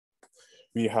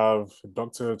we have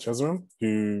Dr. Cheserem,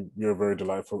 who we're very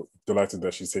delighted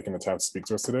that she's taken the time to speak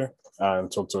to us today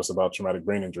and talk to us about traumatic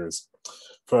brain injuries.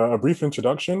 For a brief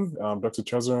introduction, Dr.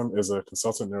 Cheserem is a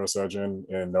consultant neurosurgeon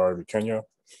in Nairobi, Kenya,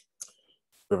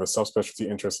 with a subspecialty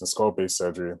interest in skull-based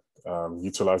surgery,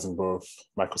 utilizing both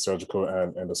microsurgical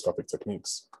and endoscopic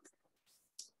techniques.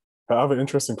 Her other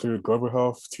interests include global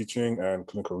health, teaching, and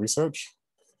clinical research,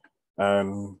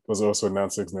 and was also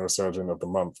NANSIG's Neurosurgeon of the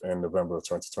Month in November of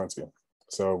 2020.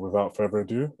 So without further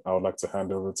ado, I would like to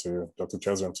hand over to Dr.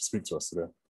 Cheserem to speak to us today.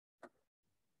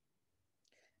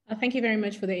 Thank you very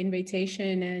much for the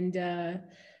invitation, and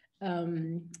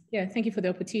yeah, thank you for the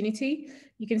opportunity.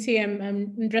 You can see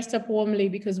I'm dressed up warmly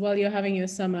because while you're having your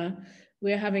summer,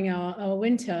 we're having our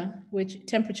winter, which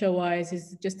temperature-wise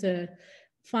is just a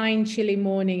fine chilly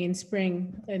morning in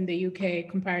spring in the UK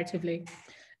comparatively.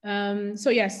 So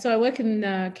yes, so I work in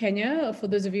Kenya. For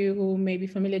those of you who may be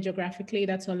familiar geographically,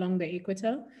 that's along the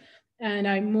equator. And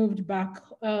I moved back,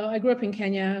 I grew up in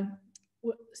Kenya,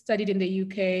 studied in the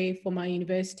UK for my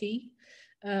university.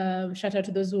 Shout out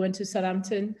to those who went to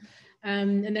Southampton.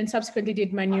 And then subsequently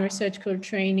did my neurosurgical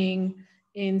training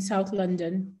in South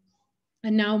London.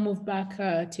 And now moved back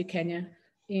to Kenya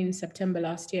in September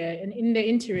last year. And in the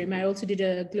interim, I also did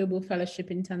a global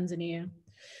fellowship in Tanzania.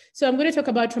 So I'm going to talk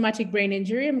about traumatic brain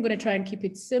injury. I'm going to try and keep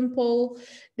it simple.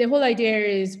 The whole idea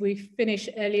is we finish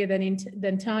earlier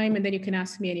than time, and then you can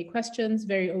ask me any questions,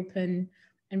 very open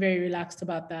and very relaxed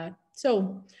about that.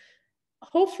 So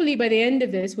hopefully by the end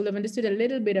of this, we'll have understood a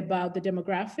little bit about the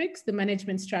demographics, the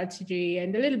management strategy,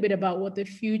 and a little bit about what the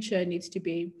future needs to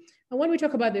be. And when we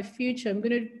talk about the future, I'm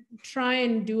going to try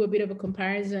and do a bit of a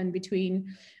comparison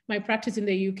between my practice in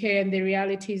the UK and the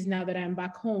realities now that I'm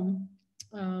back home.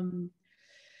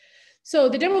 So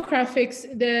the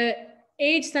demographics, the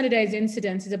age standardized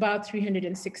incidence is about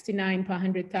 369 per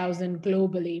 100,000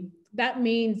 globally. That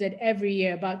means that every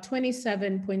year, about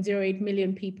 27.08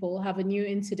 million people have a new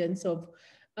incidence of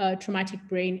traumatic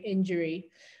brain injury.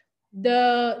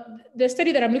 The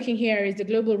study that I'm looking here is the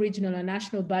global, regional, and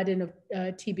national burden of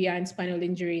TBI and spinal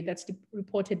injury that's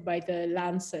reported by the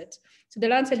Lancet. So the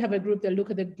Lancet have a group that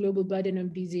look at the global burden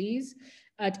of disease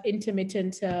at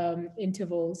intermittent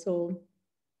intervals. So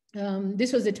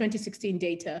this was the 2016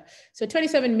 data. So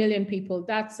 27 million people,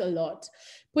 that's a lot.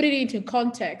 Put it into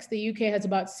context, the UK has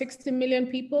about 60 million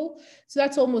people. So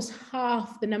that's almost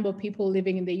half the number of people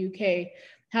living in the UK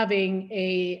having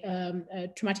a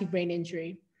traumatic brain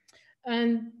injury.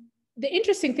 And the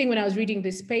interesting thing when I was reading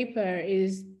this paper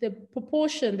is the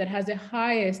proportion that has the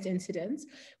highest incidence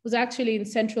was actually in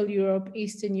Central Europe,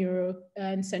 Eastern Europe,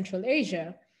 and Central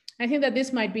Asia. I think that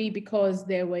this might be because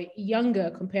they were younger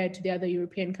compared to the other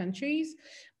European countries,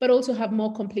 but also have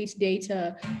more complete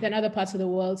data than other parts of the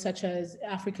world, such as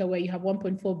Africa, where you have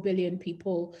 1.4 billion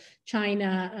people,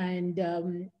 China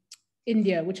and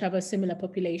India, which have a similar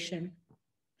population.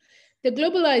 The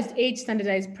globalized age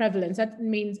standardized prevalence, that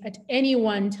means at any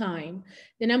one time,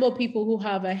 the number of people who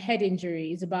have a head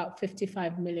injury is about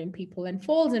 55 million people, and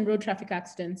falls and road traffic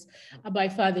accidents are by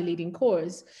far the leading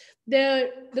cause.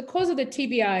 The cause of the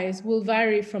TBIs will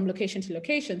vary from location to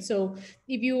location. So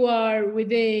if you are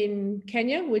within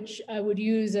Kenya, which I would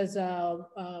use as a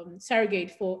surrogate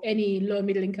for any low and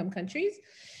middle income countries,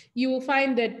 you will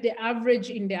find that the average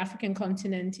in the African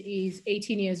continent is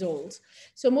 18 years old.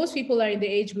 So most people are in the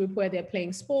age group where they're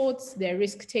playing sports, they're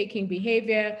risk-taking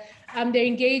behavior, they're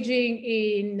engaging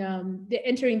in, they're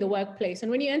entering the workplace. And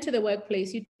when you enter the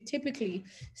workplace, you typically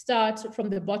start from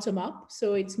the bottom up.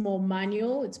 So it's more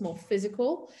manual, it's more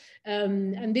physical.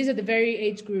 And these are the very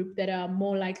age group that are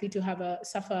more likely to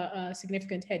suffer a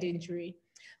significant head injury.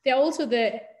 They're also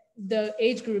the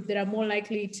age group that are more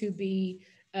likely to be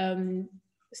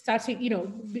starting,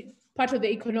 part of the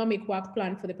economic work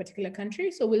plan for the particular country.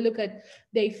 So we'll look at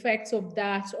the effects of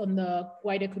that on the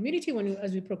wider community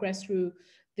as we progress through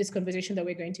this conversation that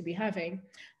we're going to be having.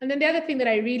 And then the other thing that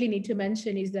I really need to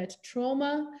mention is that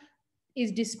trauma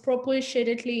is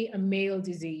disproportionately a male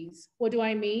disease. What do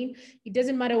I mean? It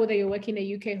doesn't matter whether you're working in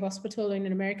a UK hospital or in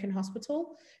an American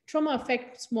hospital, trauma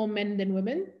affects more men than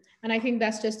women. And I think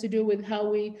that's just to do with how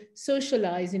we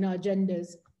socialize in our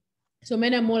genders. So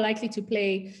men are more likely to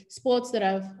play sports that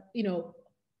have,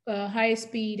 high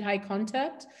speed, high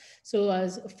contact. So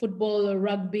as football or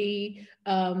rugby,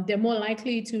 they're more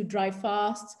likely to drive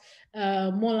fast,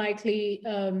 more likely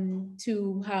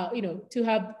to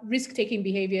have risk-taking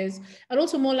behaviors, and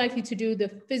also more likely to do the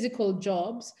physical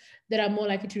jobs that are more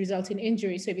likely to result in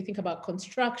injury. So if you think about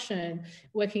construction,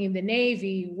 working in the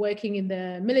Navy, working in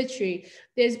the military,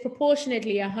 there's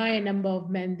proportionately a higher number of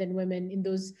men than women in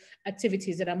those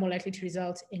activities that are more likely to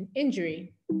result in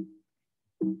injury.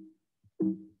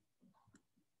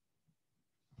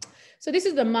 So this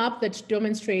is the map that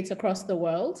demonstrates across the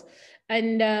world.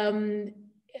 And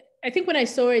I think when I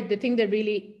saw it, the thing that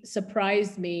really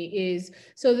surprised me is,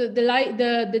 so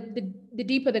the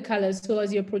deeper the colors, so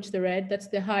as you approach the red, that's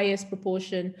the highest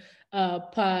proportion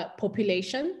per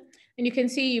population. And you can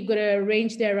see you've got a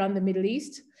range there around the Middle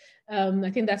East. I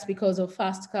think that's because of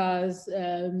fast cars.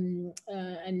 And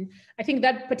I think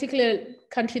that particular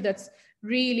country that's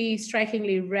really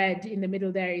strikingly red in the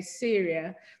middle there is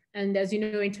Syria. And as you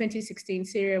know, in 2016,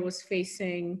 Syria was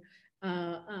facing,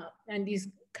 and is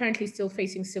currently still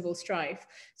facing civil strife.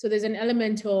 So there's an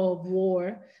element of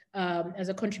war as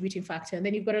a contributing factor. And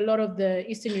then you've got a lot of the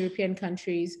Eastern European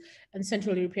countries and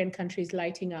Central European countries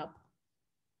lighting up.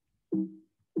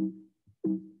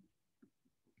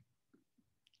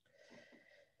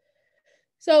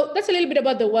 So that's a little bit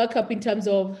about the workup in terms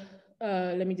of,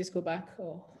 let me just go back.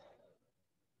 Oh,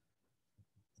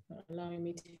 it's not allowing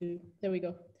me to, there we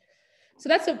go. So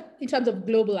that's in terms of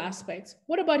global aspects.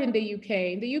 What about in the UK?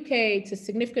 In the UK, it's a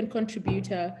significant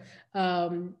contributor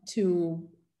to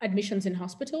admissions in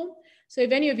hospital. So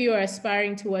if any of you are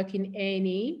aspiring to work in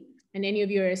A&E and any of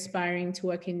you are aspiring to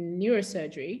work in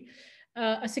neurosurgery,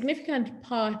 a significant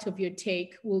part of your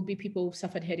take will be people who've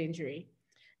suffered head injury.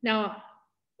 Now,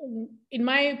 in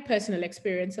my personal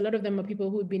experience, a lot of them are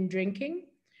people who've been drinking.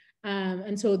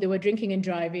 And so they were drinking and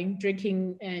driving,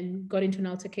 drinking and got into an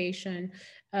altercation,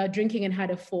 drinking and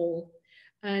had a fall.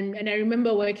 And I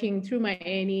remember working through my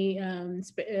A&E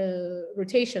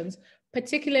rotations,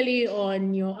 particularly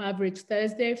on your average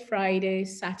Thursday, Friday,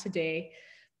 Saturday.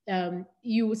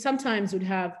 You sometimes would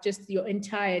have just your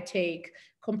entire take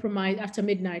compromise after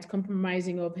midnight,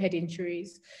 compromising of head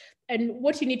injuries. And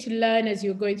what you need to learn as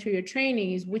you're going through your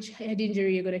training is which head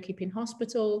injury you're going to keep in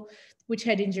hospital, which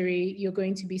head injury you're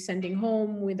going to be sending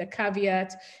home with a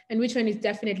caveat, and which one is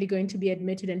definitely going to be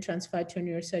admitted and transferred to a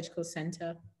neurosurgical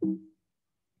center.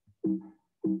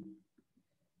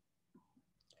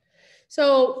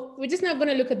 So we're just now going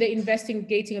to look at the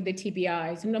investigating of the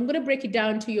TBIs, and I'm going to break it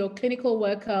down to your clinical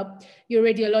workup, your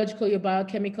radiological, your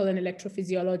biochemical, and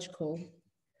electrophysiological.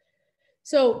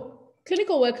 So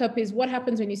clinical workup is what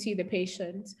happens when you see the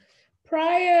patient.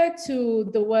 Prior to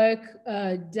the work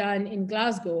done in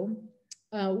Glasgow,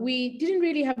 we didn't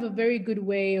really have a very good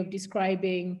way of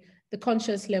describing the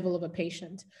conscious level of a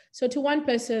patient. So to one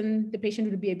person, the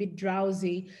patient would be a bit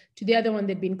drowsy. To the other one,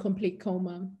 they'd be in complete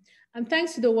coma. And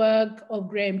thanks to the work of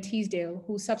Graham Teasdale,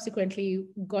 who subsequently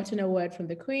got an award from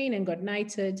the Queen and got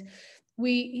knighted,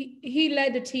 he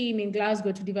led a team in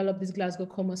Glasgow to develop this Glasgow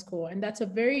Coma Score. And that's a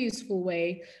very useful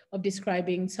way of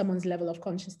describing someone's level of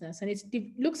consciousness. And it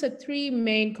looks at three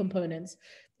main components.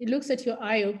 It looks at your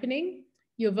eye opening,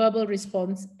 your verbal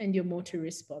response, and your motor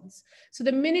response. So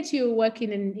the minute you're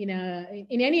working in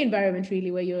any environment really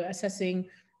where you're assessing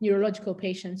neurological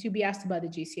patients, you'll be asked about the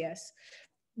GCS.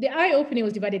 The eye opening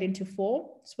was divided into 4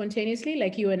 spontaneously,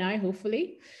 like you and I,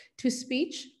 hopefully, to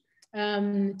speech,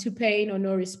 to pain or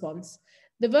no response.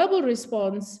 The verbal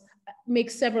response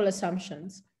makes several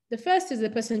assumptions. The first is the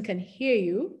person can hear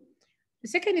you. The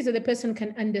second is that the person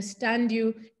can understand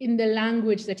you in the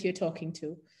language that you're talking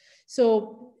to.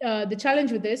 So the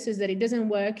challenge with this is that it doesn't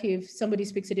work if somebody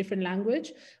speaks a different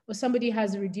language or somebody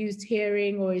has reduced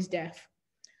hearing or is deaf.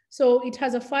 So it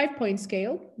has a 5-point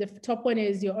scale. The top one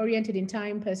is you're oriented in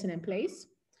time, person, and place.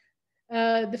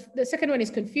 The second one is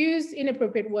confused,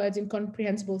 inappropriate words,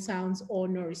 incomprehensible sounds, or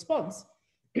no response.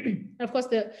 Of course,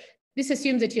 this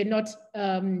assumes that you're not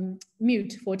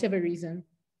mute for whatever reason.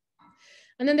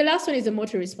 And then the last one is the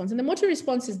motor response. And the motor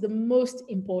response is the most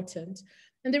important.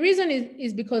 And the reason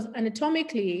is because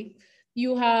anatomically,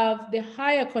 you have the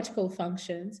higher cortical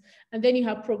functions, and then you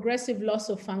have progressive loss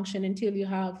of function until you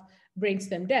have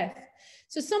brainstem death.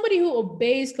 So somebody who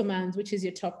obeys commands, which is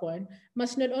your top one,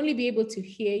 must not only be able to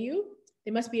hear you,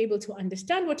 they must be able to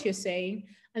understand what you're saying,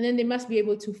 and then they must be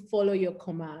able to follow your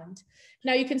command.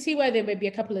 Now you can see where there may be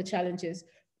a couple of challenges.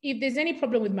 If there's any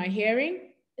problem with my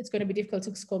hearing, it's going to be difficult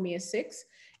to score me a 6.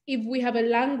 If we have a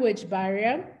language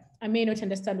barrier, I may not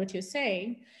understand what you're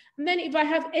saying. And then if I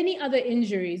have any other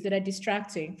injuries that are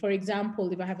distracting, for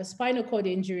example, if I have a spinal cord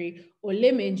injury or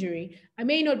limb injury, I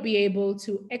may not be able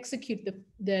to execute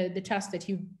the task that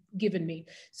you've given me.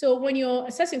 So when you're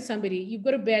assessing somebody, you've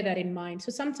got to bear that in mind.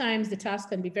 So sometimes the task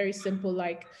can be very simple,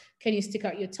 like, can you stick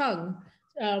out your tongue?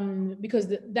 Because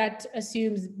that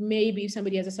assumes maybe if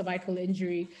somebody has a cervical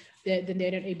injury, then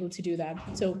they're not able to do that.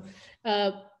 So,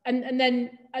 and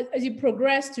then as you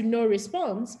progress to no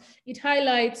response, it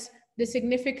highlights the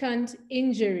significant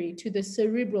injury to the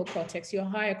cerebral cortex, your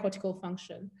higher cortical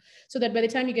function, so that by the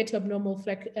time you get to abnormal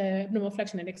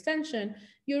flexion and extension,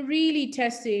 you're really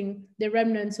testing the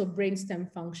remnants of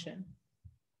brainstem function.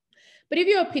 But if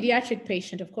you're a pediatric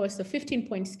patient, of course, the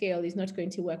 15-point scale is not going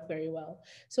to work very well.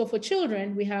 So for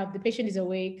children, we have the patient is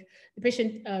awake, the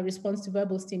patient responds to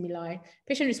verbal stimuli,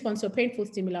 patient responds to a painful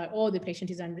stimuli, or the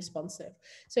patient is unresponsive.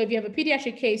 So if you have a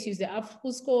pediatric case, use the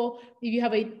AFPU score. If you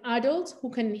have an adult who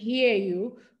can hear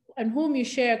you and whom you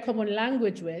share a common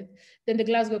language with, then the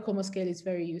Glasgow Coma scale is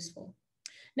very useful.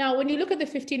 Now, when you look at the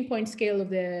 15-point scale of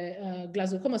the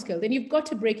Glasgow Coma scale, then you've got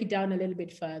to break it down a little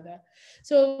bit further.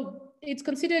 So it's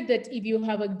considered that if you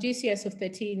have a GCS of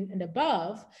 13 and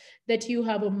above, that you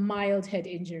have a mild head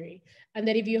injury. And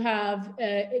that if you have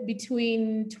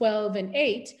between 12 and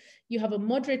 8, you have a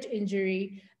moderate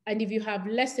injury. And if you have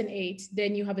less than 8,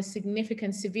 then you have a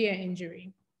significant severe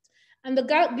injury. And the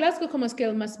Glasgow Coma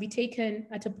scale must be taken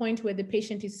at a point where the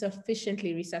patient is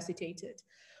sufficiently resuscitated.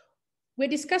 We're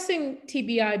discussing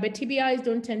TBI, but TBIs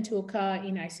don't tend to occur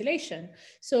in isolation.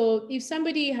 So if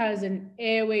somebody has an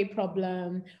airway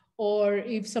problem, or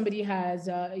if somebody has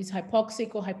is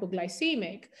hypoxic or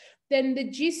hypoglycemic, then the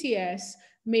GCS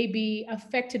may be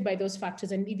affected by those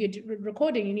factors. And if you're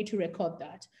recording, you need to record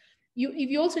that.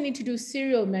 You also need to do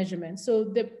serial measurements. So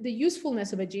the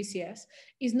usefulness of a GCS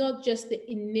is not just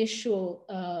the initial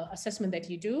assessment that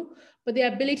you do, but the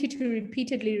ability to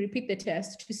repeatedly repeat the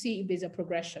test to see if there's a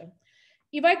progression.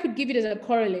 If I could give it as a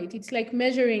correlate, it's like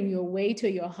measuring your weight or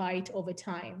your height over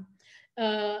time.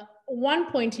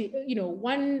 One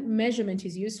measurement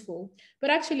is useful, but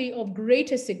actually of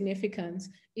greater significance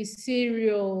is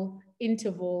serial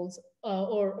intervals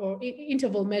or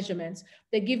interval measurements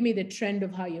that give me the trend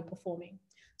of how you're performing.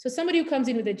 So somebody who comes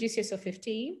in with a GCS of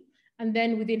 15 and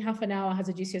then within half an hour has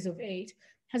a GCS of 8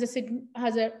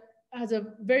 has a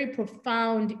very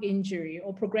profound injury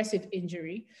or progressive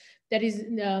injury that is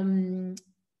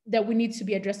that we need to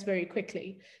be addressed very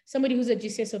quickly. Somebody who's a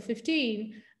GCS of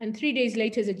 15 and 3 days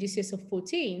later is a GCS of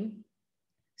 14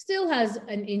 still has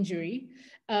an injury,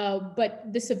 but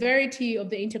the severity of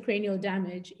the intracranial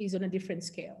damage is on a different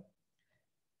scale.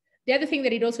 The other thing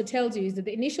that it also tells you is that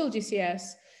the initial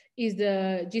GCS is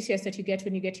the GCS that you get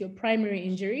when you get your primary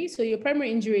injury. So your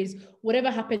primary injury is whatever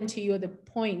happened to you at the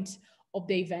point of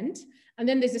the event. And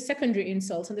then there's the secondary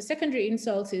insult. And the secondary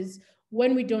insult is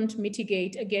when we don't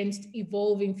mitigate against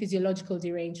evolving physiological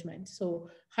derangement. So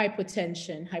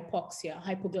hypotension, hypoxia,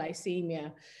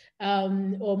 hypoglycemia,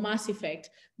 or mass effect.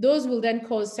 Those will then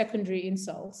cause secondary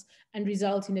insults and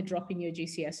result in a drop in your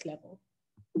GCS level.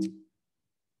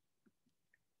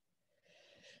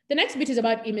 The next bit is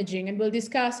about imaging, and we'll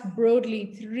discuss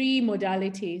broadly 3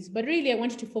 modalities, but really I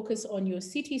want you to focus on your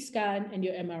CT scan and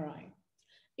your MRI.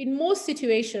 In most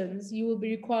situations, you will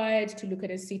be required to look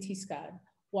at a CT scan.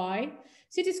 Why?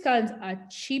 CT scans are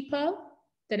cheaper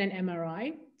than an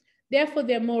MRI. Therefore,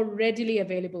 they're more readily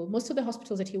available. Most of the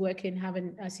hospitals that you work in have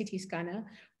a CT scanner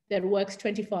that works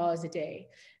 24 hours a day.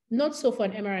 Not so for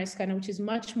an MRI scanner, which is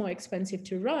much more expensive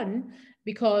to run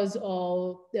because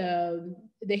of the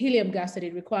helium gas that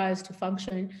it requires to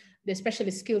function, the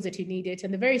specialist skills that you need it,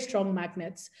 and the very strong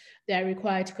magnets that are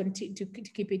required to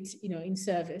keep it in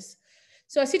service.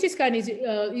 So a CT scan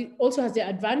it also has the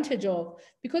advantage of,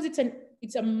 because it's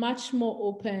a much more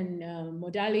open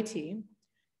modality,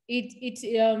 it's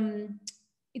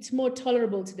more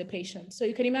tolerable to the patient. So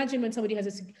you can imagine when somebody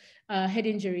has a head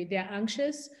injury, they're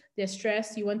anxious, they're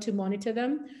stressed, you want to monitor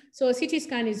them. So a CT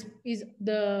scan is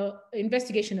the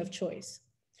investigation of choice.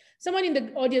 Someone in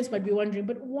the audience might be wondering,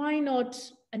 but why not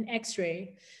an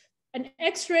X-ray? An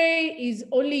X-ray is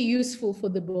only useful for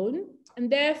the bone,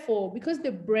 and therefore, because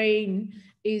the brain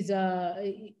is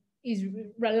largely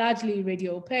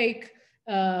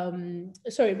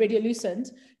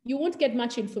radiolucent, you won't get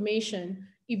much information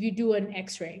if you do an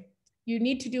X-ray. You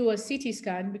need to do a CT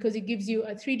scan because it gives you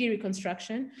a 3D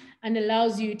reconstruction and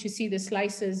allows you to see the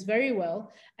slices very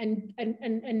well and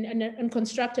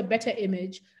construct a better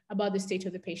image about the state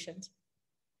of the patient.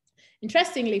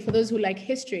 Interestingly, for those who like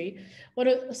history,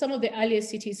 some of the earliest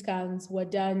CT scans were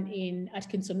done in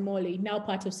Atkinson Morley, now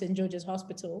part of St. George's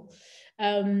Hospital.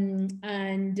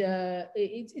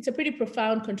 It's a pretty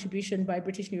profound contribution by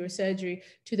British neurosurgery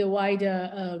to the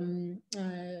wider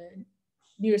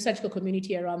neurosurgical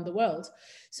community around the world.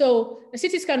 So a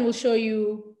CT scan will show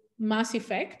you mass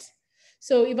effect.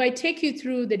 So if I take you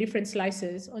through the different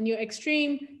slices, on your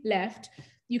extreme left,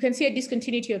 you can see a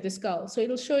discontinuity of the skull. So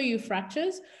it'll show you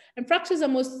fractures, and fractures are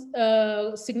most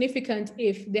significant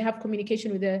if they have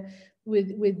communication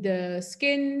with the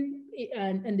skin,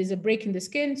 and there's a break in the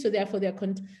skin. So therefore they're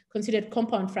considered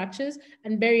compound fractures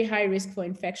and very high risk for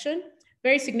infection.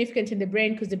 Very significant in the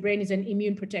brain because the brain is an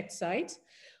immune protect site.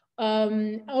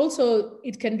 Also,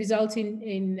 it can result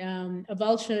in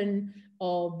avulsion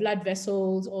or blood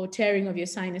vessels or tearing of your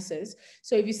sinuses.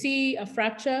 So if you see a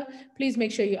fracture, please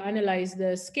make sure you analyze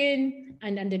the skin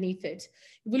and underneath it.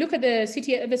 If we look at the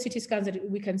other CT scans that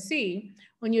we can see,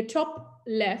 on your top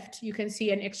left, you can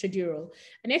see an extradural.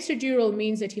 An extradural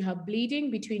means that you have bleeding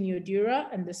between your dura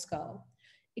and the skull.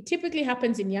 It typically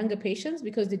happens in younger patients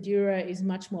because the dura is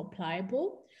much more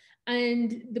pliable.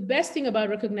 And the best thing about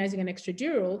recognizing an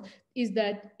extradural is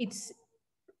that its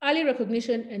early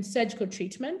recognition and surgical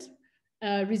treatment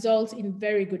results in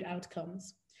very good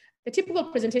outcomes. The typical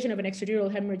presentation of an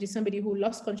extradural hemorrhage is somebody who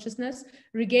lost consciousness,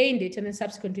 regained it, and then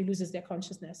subsequently loses their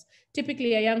consciousness.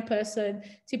 Typically a young person,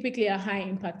 typically a high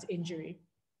impact injury.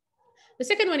 The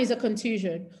second one is a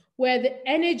contusion, where the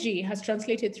energy has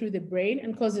translated through the brain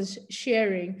and causes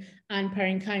shearing and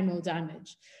parenchymal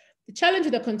damage. The challenge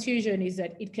with a contusion is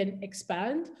that it can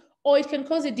expand or it can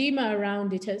cause edema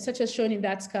around it, such as shown in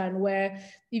that scan, where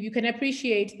if you can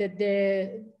appreciate that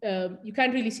you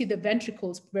can't really see the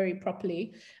ventricles very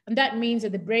properly. And that means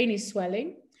that the brain is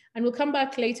swelling. And we'll come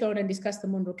back later on and discuss the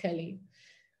Monro-Kelly.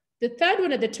 The third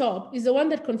one at the top is the one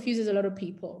that confuses a lot of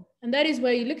people. And that is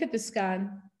where you look at the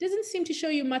scan, doesn't seem to show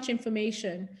you much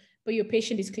information, but your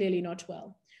patient is clearly not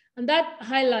well. And that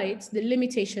highlights the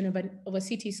limitation of a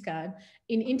CT scan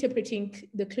in interpreting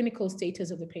the clinical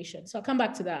status of the patient. So I'll come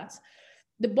back to that.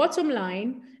 The bottom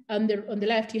line, on the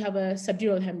left, you have a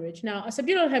subdural hemorrhage. Now, a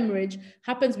subdural hemorrhage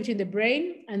happens between the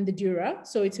brain and the dura,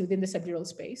 so it's within the subdural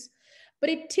space. But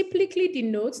it typically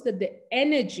denotes that the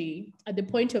energy at the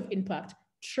point of impact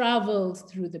travels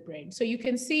through the brain. So you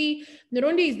can see not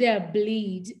only is there a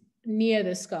bleed near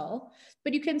the skull,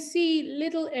 but you can see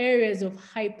little areas of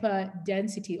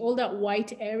hyperdensity, all that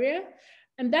white area,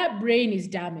 and that brain is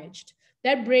damaged.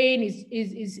 That brain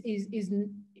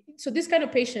so this kind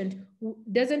of patient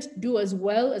doesn't do as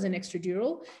well as an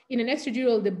extradural. In an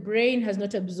extradural, the brain has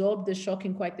not absorbed the shock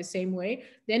in quite the same way.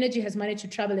 The energy has managed to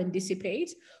travel and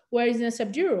dissipate, whereas in a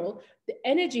subdural, the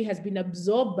energy has been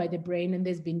absorbed by the brain and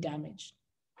there's been damage.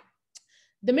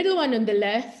 The middle one on the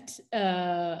left,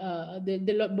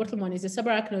 the bottom one is a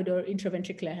subarachnoid or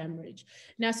intraventricular hemorrhage.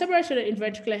 Now, subarachnoid or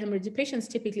intraventricular hemorrhage, the patients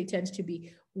typically tend to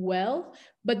be well,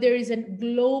 but there is a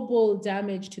global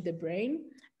damage to the brain.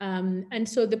 And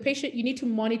so the patient, you need to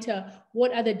monitor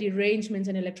what other derangements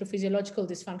and electrophysiological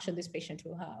dysfunction this patient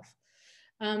will have.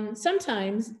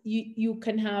 Sometimes you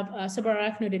can have a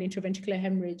subarachnoid and intraventricular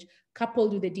hemorrhage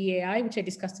coupled with a DAI, which I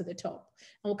discussed at the top.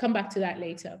 And we'll come back to that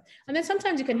later. And then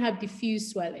sometimes you can have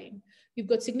diffuse swelling. You've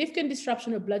got significant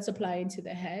disruption of blood supply into the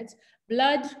head.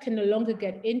 Blood can no longer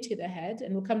get into the head.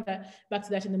 And we'll come back to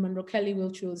that in the Monro-Kelly,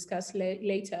 which we'll discuss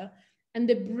later. And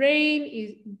the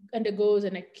brain undergoes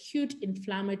an acute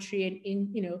inflammatory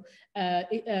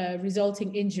and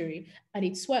resulting injury, and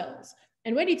it swells.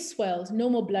 And when it swells, no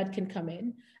more blood can come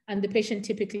in, and the patient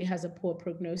typically has a poor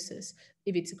prognosis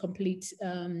if it's a complete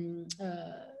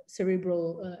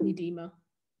cerebral edema.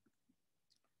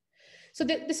 So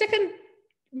the second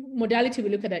modality we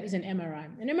look at is an MRI.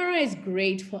 An MRI is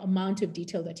great for amount of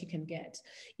detail that you can get.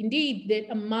 Indeed, the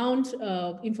amount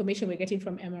of information we're getting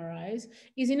from MRIs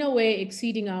is in a way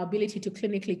exceeding our ability to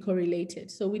clinically correlate it.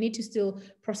 So we need to still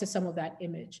process some of that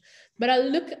image. But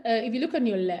if you look on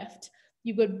your left,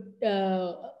 you've got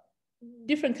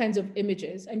different kinds of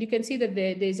images, and you can see that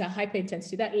there's a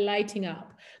hyperintensity, that lighting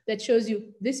up, that shows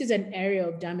you this is an area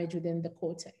of damage within the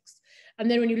cortex. And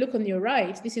then when you look on your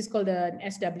right, this is called an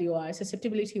SWI,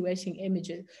 susceptibility weighting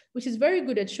images, which is very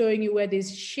good at showing you where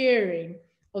there's shearing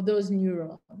of those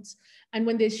neurons. And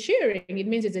when there's shearing, it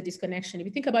means it's a disconnection. If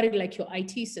you think about it like your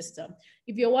IT system,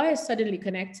 if your wire is suddenly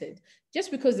connected,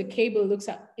 just because the cable looks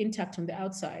intact on the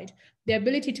outside, the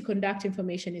ability to conduct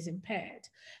information is impaired.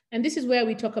 And this is where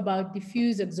we talk about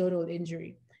diffuse axonal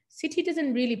injury. CT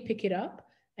doesn't really pick it up.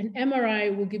 An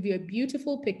MRI will give you a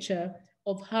beautiful picture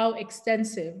of how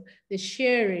extensive the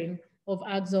shearing of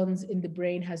axons in the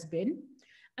brain has been.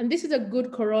 And this is a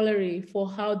good corollary for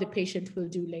how the patient will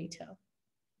do later.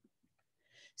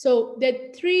 So there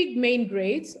are three main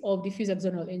grades of diffuse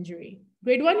axonal injury.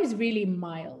 Grade 1 is really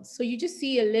mild. So you just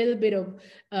see a little bit of,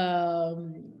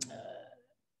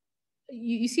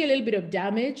 you see a little bit of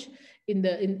damage in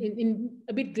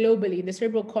a bit globally in the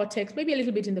cerebral cortex, maybe a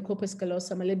little bit in the corpus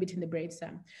callosum, a little bit in the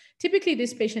brainstem. Typically,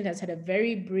 this patient has had a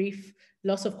very brief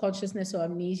loss of consciousness or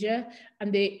amnesia,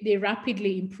 and they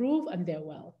rapidly improve and they're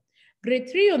well. Grade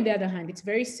 3, on the other hand, it's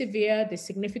very severe. There's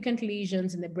significant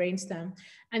lesions in the brainstem.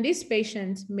 And these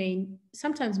patients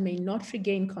sometimes may not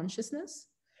regain consciousness.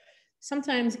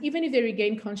 Sometimes, even if they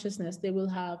regain consciousness, they will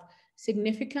have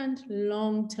significant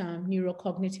long-term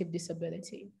neurocognitive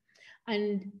disability.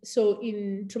 And so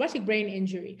in traumatic brain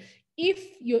injury,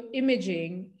 if your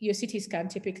imaging, your CT scan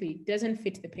typically doesn't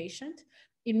fit the patient,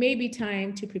 it may be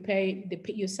time to prepare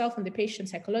yourself and the patient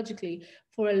psychologically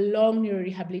for a long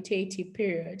neurorehabilitative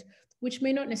period, which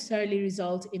may not necessarily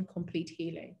result in complete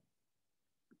healing.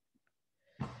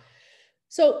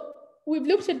 So we've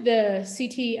looked at the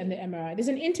CT and the MRI. There's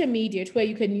an intermediate where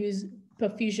you can use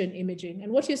perfusion imaging.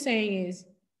 And what you're saying is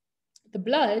the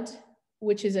blood,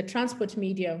 which is a transport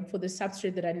medium for the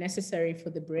substrate that are necessary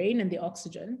for the brain and the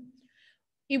oxygen.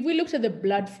 If we looked at the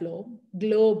blood flow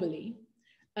globally,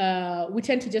 we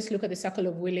tend to just look at the circle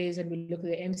of Willis and we look at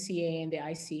the MCA and the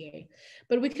ICA,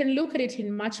 but we can look at it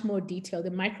in much more detail,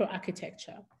 the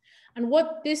microarchitecture. And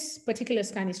what this particular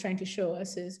scan is trying to show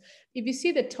us is, if you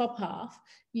see the top half,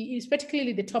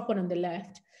 particularly the top one on the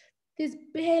left, there's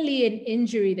barely an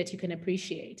injury that you can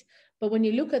appreciate. But when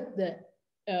you look at the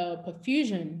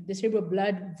perfusion, the cerebral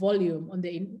blood volume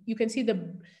you can see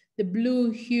the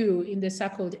blue hue in the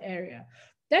circled area.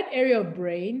 That area of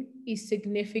brain is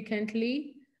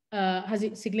significantly has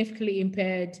significantly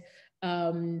impaired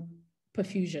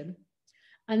perfusion.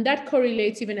 And that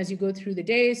correlates even as you go through the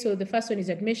day. So the first one is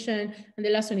admission and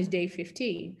the last one is day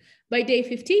 15. By day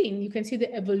 15, you can see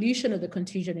the evolution of the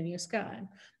contusion in your scan.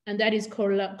 And that is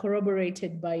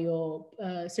corroborated by your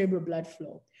cerebral blood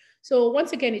flow. So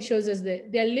once again, it shows us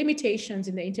that there are limitations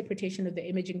in the interpretation of the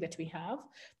imaging that we have,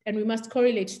 and we must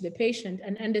correlate to the patient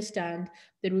and understand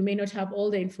that we may not have all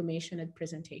the information at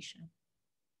presentation.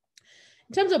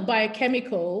 In terms of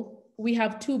biochemical, we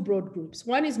have two broad groups.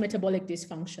 One is metabolic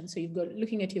dysfunction. So you've got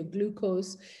looking at your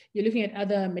glucose, you're looking at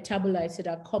other metabolites that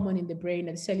are common in the brain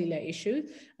and cellular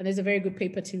issues. And there's a very good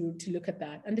paper to look at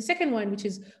that. And the second one, which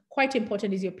is quite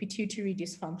important, is your pituitary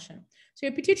dysfunction. So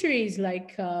your pituitary is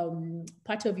like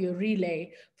part of your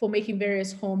relay for making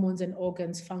various hormones and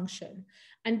organs function.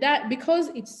 And that,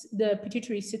 because the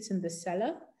pituitary sits in the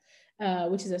cella,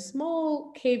 which is a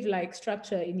small cave-like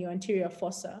structure in your anterior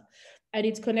fossa, and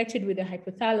it's connected with the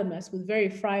hypothalamus with very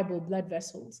friable blood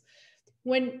vessels.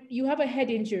 When you have a head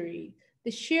injury,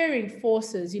 the shearing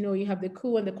forces, you have the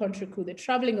coup and the contra coup, the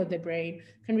traveling of the brain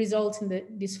can result in the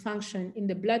dysfunction in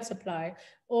the blood supply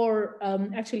or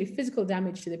actually physical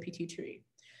damage to the pituitary.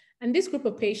 And this group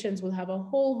of patients will have a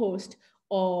whole host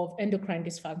of endocrine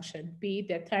dysfunction, be it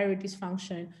their thyroid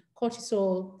dysfunction,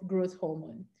 cortisol, growth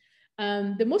hormone.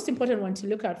 The most important one to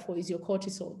look out for is your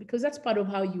cortisol, because that's part of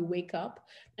how you wake up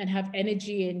and have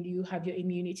energy and you have your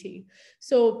immunity.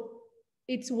 So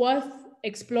it's worth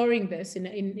exploring this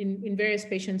in various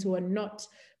patients who are not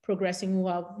progressing, who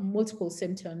have multiple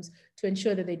symptoms, to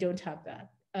ensure that they don't have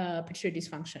that pituitary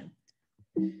dysfunction.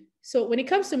 So when it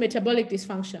comes to metabolic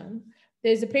dysfunction,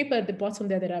 there's a paper at the bottom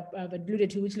there that I've alluded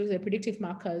to, which looks at predictive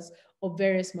markers of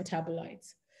various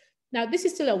metabolites. Now, this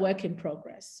is still a work in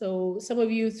progress. So some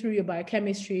of you through your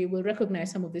biochemistry will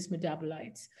recognize some of these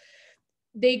metabolites.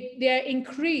 They are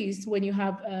increased when you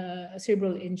have a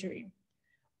cerebral injury.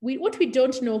 What we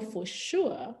don't know for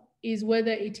sure is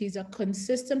whether it is a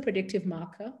consistent predictive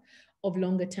marker of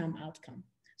longer term outcome.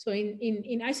 So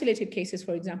in isolated cases,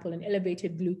 for example, an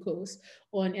elevated glucose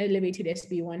or an elevated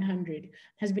SB100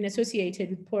 has been associated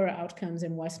with poorer outcomes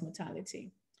and worse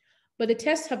mortality. But the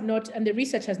tests have not, and the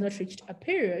research has not reached a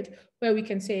period where we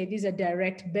can say these are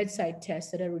direct bedside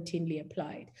tests that are routinely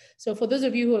applied. So for those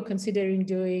of you who are considering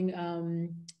doing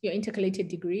your intercalated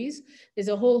degrees, there's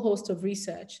a whole host of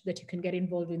research that you can get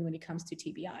involved in when it comes to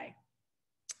TBI.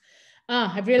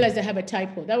 I've realized I have a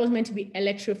typo. That was meant to be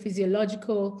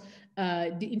electrophysiological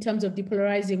in terms of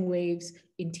depolarizing waves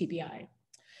in TBI.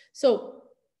 So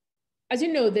as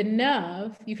you know, the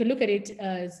nerve, you can look at it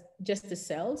as just the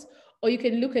cells, or you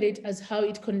can look at it as how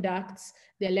it conducts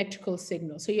the electrical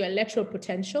signal. So your electrical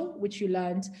potential, which you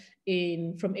learned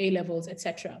from A levels,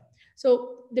 etc.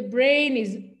 So the brain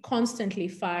is constantly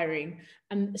firing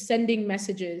and sending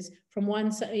messages from one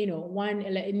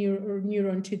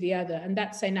neuron to the other. And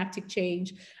that synaptic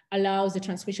change allows the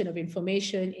transmission of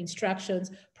information,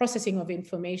 instructions, processing of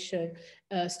information,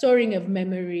 storing of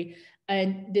memory,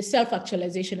 and the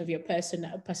self-actualization of your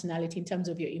personality in terms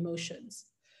of your emotions.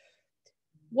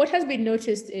 What has been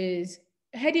noticed is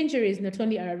head injuries not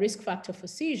only are a risk factor for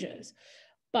seizures,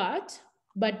 but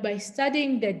by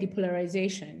studying their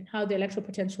depolarization, how the electrical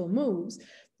potential moves,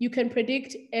 you can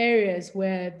predict areas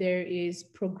where there is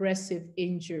progressive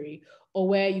injury or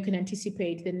where you can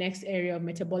anticipate the next area of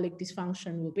metabolic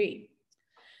dysfunction will be.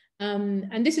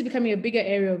 And this is becoming a bigger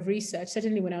area of research.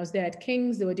 Certainly when I was there at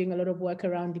King's, they were doing a lot of work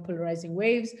around depolarizing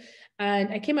waves. And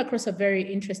I came across a very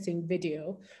interesting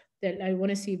video that I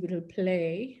want to see if it will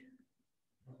play.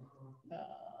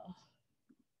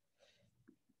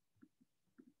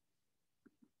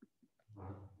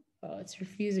 Oh, it's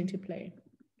refusing to play.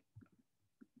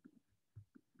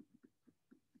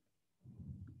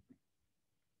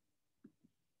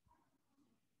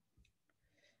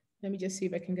 Let me just see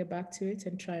if I can get back to it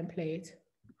and try and play it.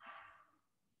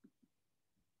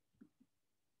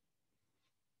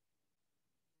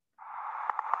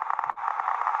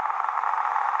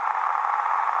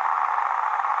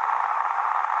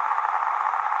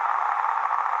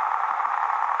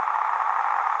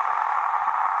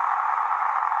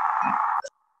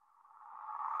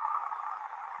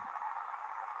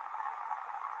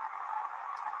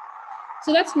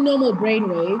 So that's normal brain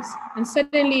waves. And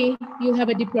suddenly you'll have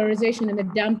a depolarization and a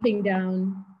damping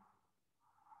down.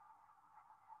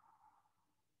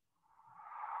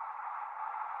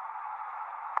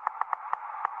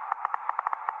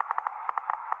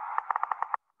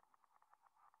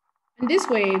 And these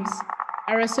waves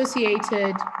are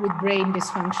associated with brain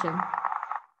dysfunction.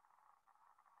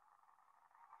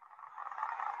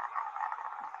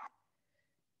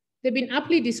 They've been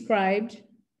aptly described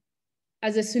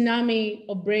as a tsunami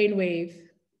of brainwave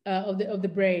of the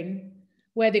brain,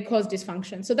 where they cause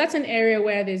dysfunction. So that's an area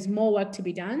where there's more work to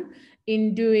be done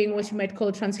in doing what you might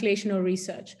call translational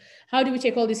research. How do we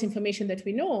take all this information that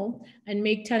we know and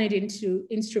turn it into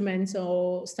instruments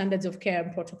or standards of care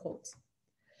and protocols?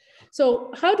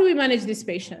 So how do we manage these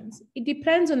patients? It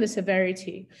depends on the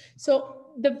severity. So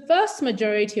the vast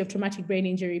majority of traumatic brain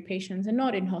injury patients are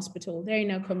not in hospital, they're in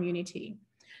our community.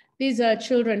 These are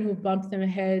children who've bumped their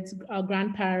heads, our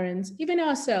grandparents, even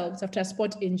ourselves after a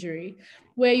sport injury,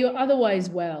 where you're otherwise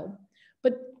well.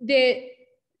 But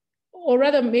or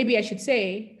rather, maybe I should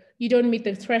say, you don't meet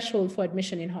the threshold for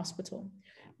admission in hospital.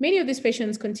 Many of these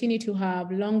patients continue to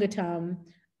have longer term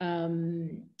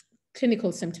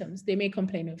clinical symptoms. They may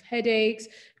complain of headaches,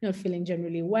 not feeling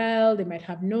generally well. They might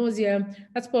have nausea.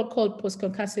 That's called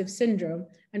post-concussive syndrome.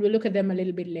 And we'll look at them a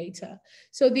little bit later.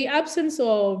 So the absence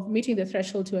of meeting the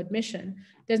threshold to admission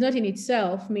does not in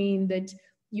itself mean that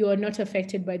you are not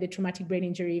affected by the traumatic brain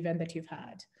injury event that you've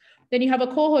had. Then you have a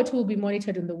cohort who will be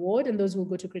monitored in the ward, and those will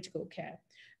go to critical care.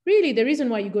 Really, the reason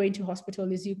why you go into hospital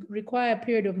is you require a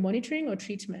period of monitoring or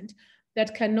treatment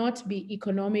that cannot be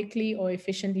economically or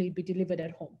efficiently be delivered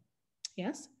at home.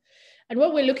 Yes. And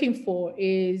what we're looking for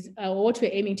is, what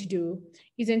we're aiming to do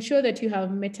is ensure that you have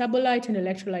metabolite and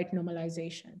electrolyte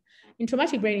normalization. In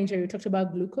traumatic brain injury, we talked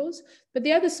about glucose, but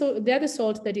the other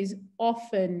salt that is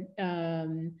often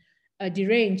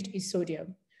deranged is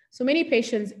sodium. So many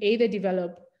patients either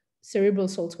develop cerebral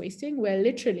salt wasting, where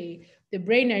literally the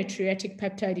brain natriuretic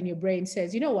peptide in your brain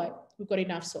says, you know what, we've got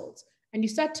enough salt, and you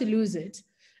start to lose it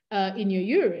in your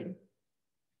urine.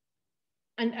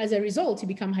 And as a result, you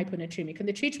become hyponatremic. And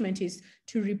the treatment is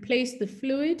to replace the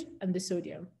fluid and the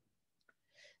sodium.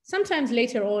 Sometimes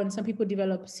later on, some people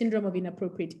develop syndrome of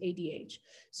inappropriate ADH.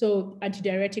 So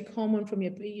antidiuretic hormone from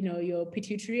your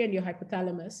pituitary and your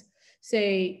hypothalamus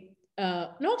say,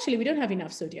 no, actually, we don't have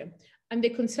enough sodium. And they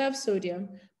conserve sodium,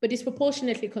 but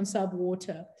disproportionately conserve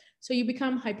water. So you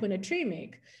become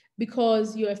hyponatremic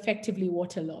because you're effectively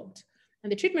waterlogged.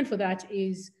 And the treatment for that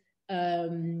is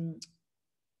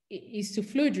to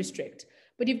fluid restrict.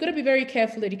 But you've got to be very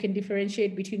careful that you can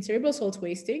differentiate between cerebral salt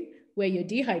wasting, where you're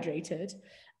dehydrated,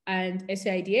 and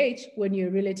SAIDH, when you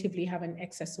relatively have an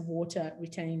excess of water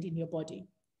retained in your body.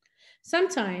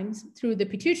 Sometimes through the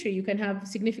pituitary, you can have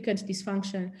significant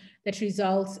dysfunction that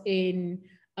results in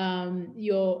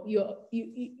you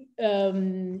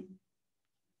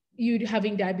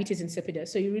having diabetes insipidus.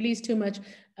 So you release too much,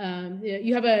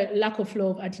 you have a lack of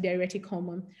flow of antidiuretic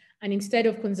hormone. And instead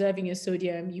of conserving your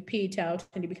sodium, you pee it out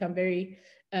and you become very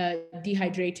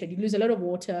dehydrated. You lose a lot of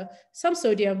water, some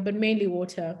sodium, but mainly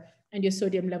water, and your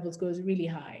sodium levels goes really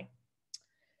high.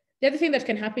 The other thing that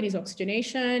can happen is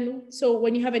oxygenation. So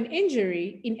when you have an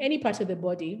injury in any part of the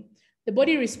body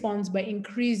responds by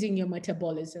increasing your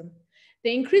metabolism.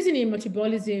 The increase in your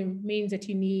metabolism means that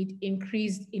you need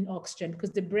increase in oxygen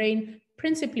because the brain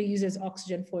principally uses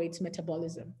oxygen for its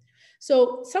metabolism.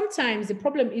 So sometimes the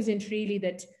problem isn't really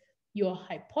that you're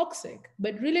hypoxic,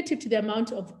 but relative to the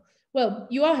amount of,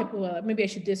 maybe I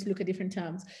should just look at different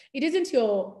terms. It isn't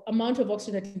your amount of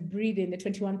oxygen that you breathe in, the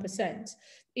 21%.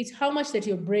 It's how much that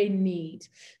your brain needs.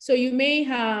 So you may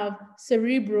have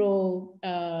cerebral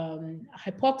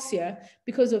hypoxia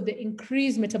because of the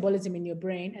increased metabolism in your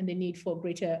brain and the need for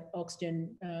greater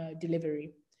oxygen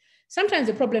delivery. Sometimes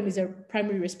the problem is a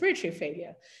primary respiratory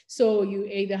failure. So you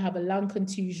either have a lung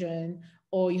contusion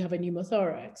or you have a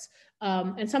pneumothorax,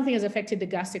 and something has affected the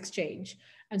gas exchange.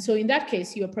 And so in that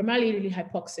case, you are primarily really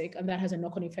hypoxic, and that has a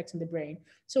knock-on effect on the brain.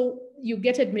 So you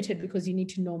get admitted because you need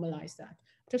to normalize that.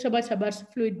 We talked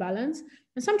about fluid balance,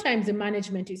 and sometimes the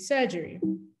management is surgery.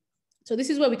 So this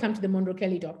is where we come to the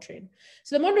Monroe-Kelly doctrine.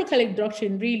 So the Monroe-Kelly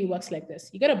doctrine really works like this.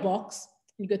 You got a box,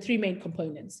 and you got three main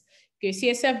components. You got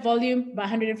your CSF volume, about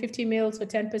 150 mils for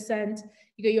 10%.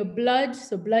 You got your blood,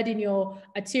 so blood in your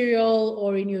arterial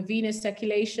or in your venous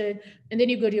circulation. And then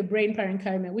you got your brain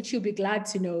parenchyma, which you'll be glad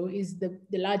to know is the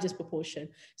largest proportion.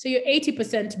 So you're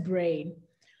 80% brain.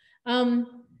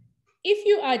 If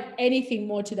you add anything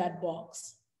more to that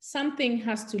box, something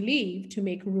has to leave to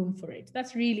make room for it.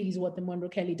 That's really is what the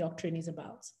Monroe-Kelly doctrine is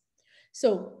about.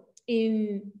 So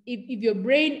if your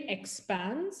brain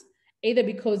expands, either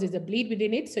because there's a bleed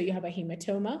within it, so you have a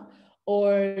hematoma,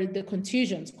 or the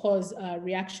contusions cause a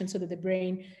reaction so that the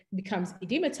brain becomes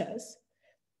edematous,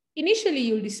 initially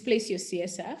you'll displace your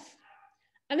CSF,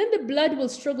 and then the blood will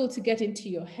struggle to get into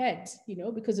your head,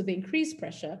 because of the increased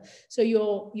pressure. So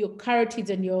your carotids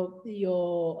and your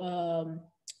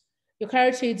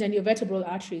carotids and your vertebral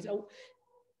arteries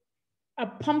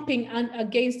are pumping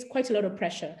against quite a lot of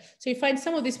pressure. So you find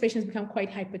some of these patients become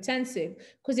quite hypertensive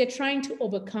because they're trying to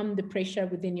overcome the pressure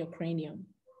within your cranium.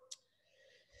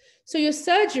 So your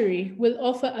surgery will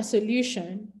offer a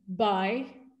solution by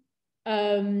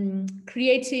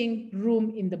creating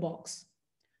room in the box.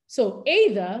 So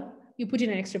either you put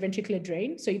in an extraventricular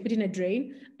drain, so you put in a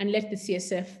drain and let the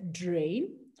CSF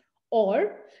drain,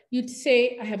 or you'd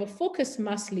say, I have a focused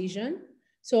mass lesion,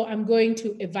 so I'm going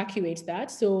to evacuate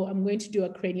that. So I'm going to do a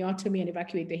craniotomy and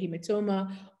evacuate the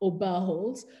hematoma or burr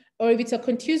holes. Or if it's a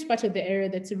contused part of the area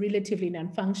that's relatively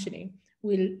non-functioning,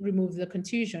 we'll remove the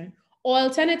contusion. Or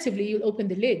alternatively, you'll open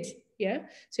the lid, yeah?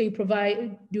 So you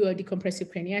do a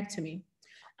decompressive craniectomy.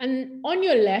 And on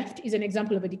your left is an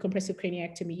example of a decompressive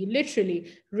craniectomy. You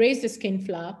literally raise the skin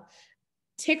flap,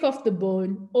 take off the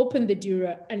bone, open the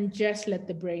dura, and just let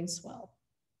the brain swell.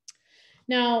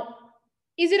 Now,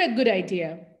 is it a good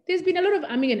idea? There's been a lot of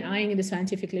umming and ahhing in the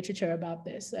scientific literature about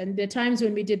this. And there are times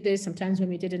when we did this, sometimes when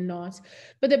we did not.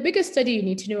 But the biggest study you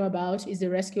need to know about is the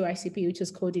Rescue ICP, which was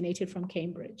coordinated from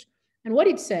Cambridge. And what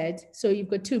it said, so you've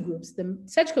got two groups, the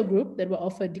surgical group that were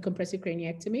offered decompressive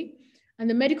craniectomy, and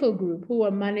the medical group who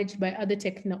were managed by other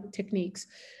techniques,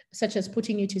 such as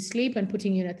putting you to sleep and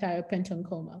putting you in a thiopenton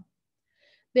coma.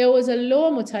 There was a lower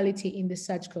mortality in the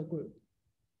surgical group,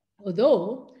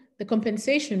 although the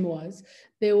compensation was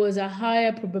there was a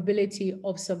higher probability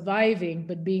of surviving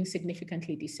but being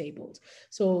significantly disabled.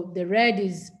 So the red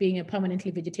is being a permanently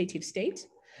vegetative state,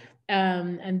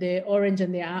 and the orange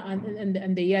and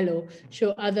the yellow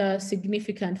show other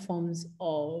significant forms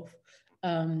of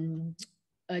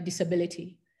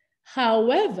disability.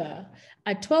 However,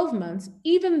 at 12 months,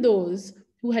 even those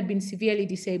who had been severely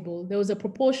disabled, there was a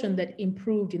proportion that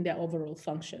improved in their overall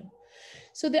function.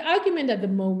 So the argument at the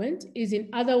moment is in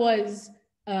otherwise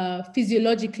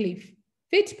physiologically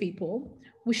fit people,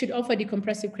 we should offer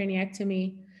decompressive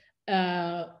craniectomy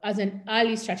as an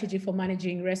early strategy for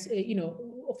managing their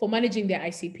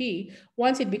ICP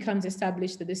once it becomes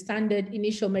established that the standard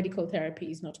initial medical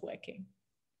therapy is not working.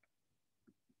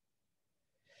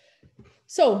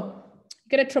 So,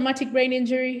 get a traumatic brain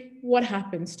injury, what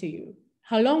happens to you?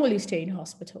 How long will you stay in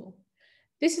hospital?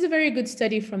 This is a very good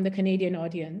study from the Canadian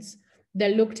audience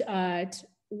that looked at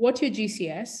what your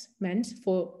GCS meant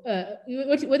for,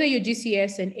 whether your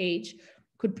GCS and age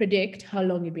could predict how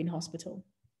long you'd be in hospital.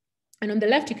 And on the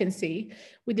left, you can see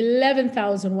with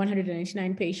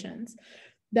 11,199 patients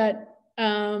that,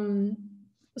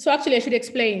 so actually I should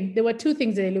explain, there were two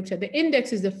things that they looked at. The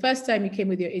index is the first time you came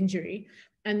with your injury,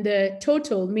 and the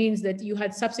total means that you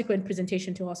had subsequent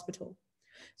presentation to hospital.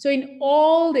 So in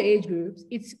all the age groups,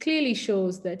 it clearly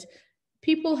shows that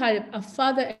people had a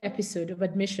further episode of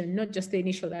admission, not just the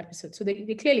initial episode. So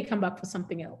they clearly come back for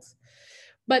something else.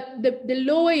 But the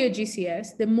lower your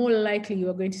GCS, the more likely you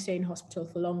are going to stay in hospital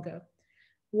for longer.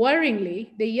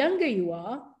 Worryingly, the younger you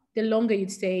are, the longer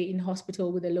you'd stay in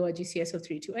hospital with a lower GCS of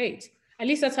 3 to 8. At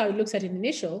least that's how it looks at in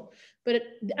initial. But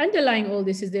underlying all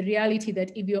this is the reality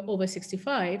that if you're over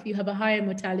 65, you have a higher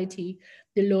mortality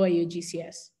the lower your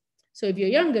GCS. So if you're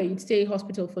younger, you'd stay in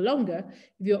hospital for longer.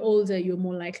 If you're older, you're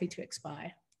more likely to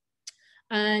expire.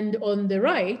 And on the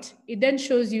right, it then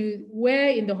shows you where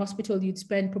in the hospital you'd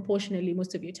spend proportionally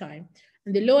most of your time.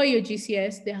 And the lower your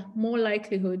GCS, the more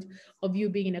likelihood of you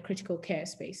being in a critical care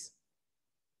space,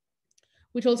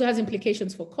 which also has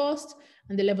implications for cost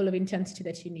and the level of intensity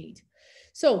that you need.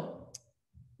 So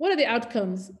what are the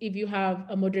outcomes if you have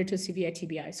a moderate to severe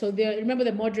TBI? So remember,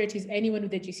 the moderate is anyone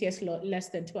with a GCS less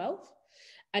than 12,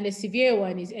 and a severe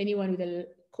one is anyone with a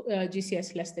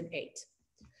GCS less than 8.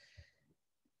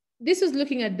 This was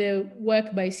looking at the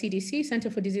work by CDC,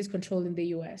 Center for Disease Control in the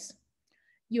US.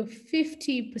 You're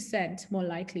 50% more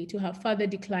likely to have further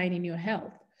decline in your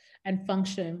health and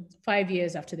function 5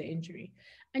 years after the injury.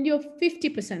 And you're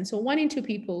 50%, so 1 in 2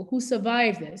 people who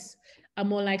survive this are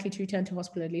more likely to return to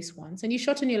hospital at least once. And you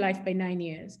shorten your life by 9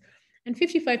 years. And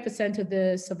 55% of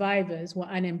the survivors were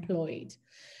unemployed.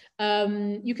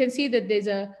 You can see that there's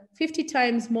a 50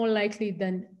 times more likely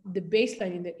than the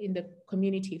baseline in the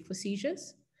community for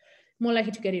seizures, more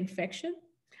likely to get infection.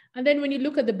 And then when you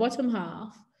look at the bottom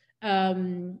half,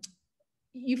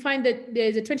 you find that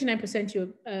there's a 29%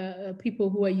 of people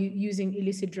who are using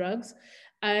illicit drugs,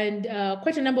 and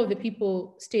quite a number of the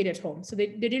people stayed at home. So they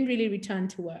didn't really return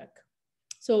to work.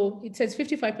 So it says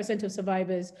 55% of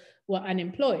survivors were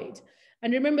unemployed.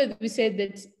 And remember, we said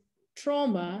that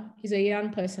trauma is a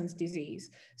young person's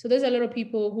disease. So there's a lot of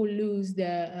people who lose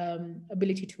their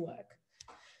ability to work.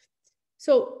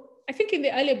 So I think in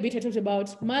the earlier bit, I talked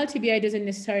about mild TBI doesn't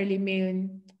necessarily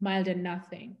mean mild and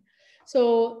nothing.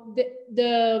 So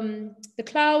the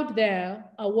cloud there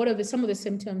are what are some of the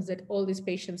symptoms that all these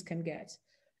patients can get: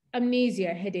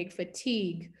 amnesia, headache,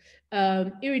 fatigue,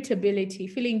 irritability,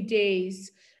 feeling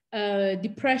dazed,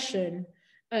 depression,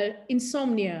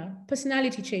 insomnia,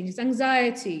 personality changes,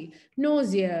 anxiety,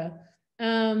 nausea,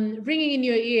 ringing in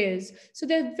your ears. So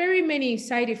there are very many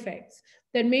side effects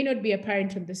that may not be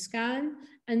apparent on the scan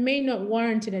and may not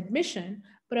warrant an admission,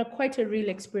 but are quite a real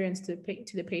experience to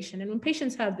the patient. And when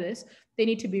patients have this, they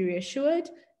need to be reassured,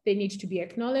 they need to be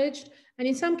acknowledged, and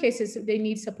in some cases, they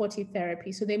need supportive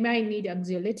therapy. So they might need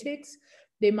anxiolytics,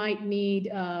 they might need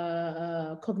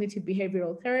cognitive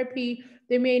behavioral therapy,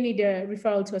 they may need a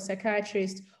referral to a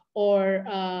psychiatrist or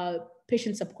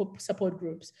patient support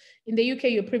groups. In the UK,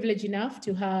 you're privileged enough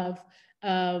to have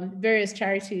various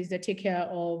charities that take care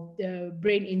of the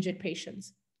brain injured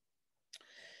patients.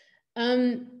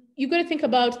 You've got to think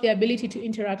about the ability to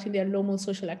interact in their normal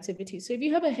social activities. So if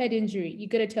you have a head injury, you've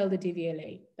got to tell the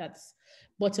DVLA. That's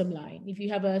bottom line. If you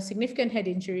have a significant head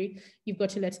injury, you've got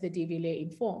to let the DVLA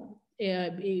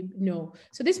know.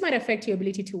 So this might affect your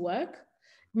ability to work,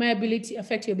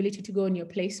 affect your ability to go on your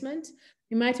placement.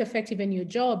 It might affect even your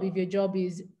job if your job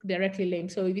is directly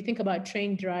linked. So if you think about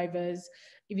train drivers,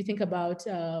 if you think about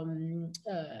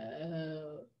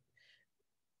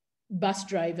bus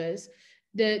drivers,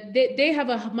 they have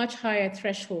a much higher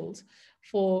threshold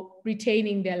for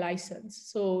retaining their license.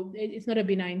 So it's not a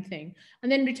benign thing. And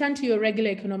then return to your regular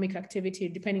economic activity,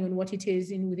 depending on what it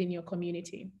is within your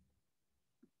community.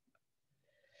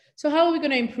 So how are we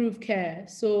going to improve care?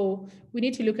 So we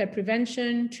need to look at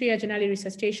prevention, triage and early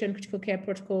resuscitation, critical care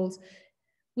protocols.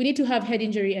 We need to have head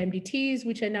injury MDTs,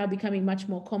 which are now becoming much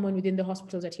more common within the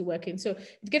hospitals that you work in. So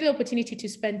to get the opportunity to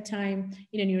spend time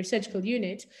in a neurosurgical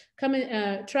unit, come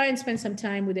and try and spend some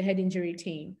time with the head injury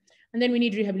team. And then we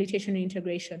need rehabilitation and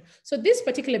integration. So this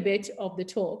particular bit of the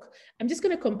talk, I'm just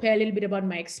going to compare a little bit about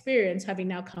my experience having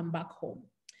now come back home.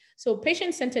 So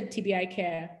patient-centered TBI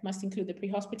care must include the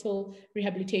pre-hospital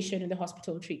rehabilitation and the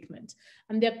hospital treatment.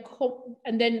 And then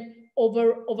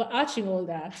overarching all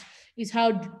that is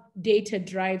how data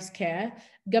drives care,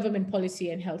 government policy,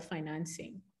 and health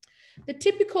financing. The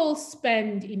typical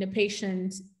spend in a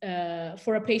patient,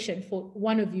 for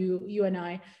one of you and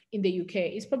I in the UK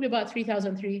is probably about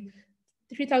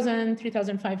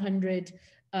 3,500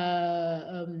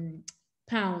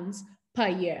 pounds per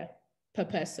year per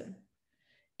person.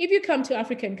 If you come to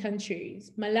African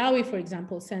countries, Malawi, for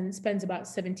example, spends about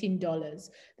 $17.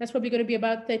 That's probably going to be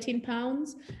about 13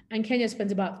 pounds. And Kenya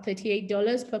spends about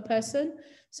 $38 per person.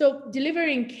 So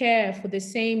delivering care for the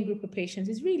same group of patients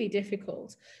is really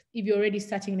difficult if you're already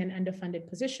starting in an underfunded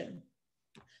position.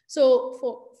 So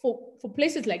for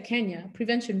places like Kenya,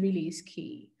 prevention really is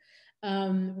key.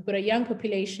 We've got a young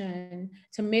population,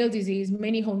 it's a male disease.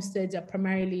 Many homesteads are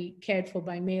primarily cared for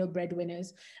by male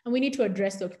breadwinners, and we need to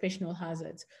address the occupational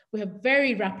hazards. We have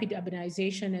very rapid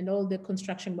urbanization and all the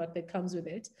construction work that comes with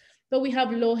it, but we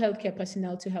have low healthcare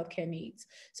personnel to healthcare needs.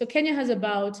 So Kenya has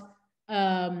about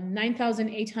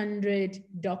 9,800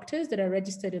 doctors that are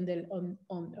registered on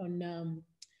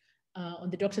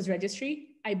the doctors registry.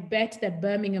 I bet that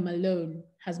Birmingham alone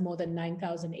has more than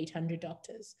 9,800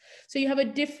 doctors. So you have a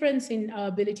difference in our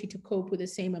ability to cope with the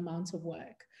same amounts of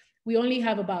work. We only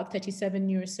have about 37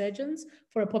 neurosurgeons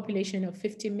for a population of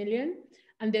 50 million,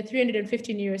 and there are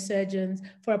 350 neurosurgeons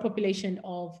for a population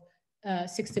of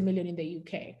 60 million in the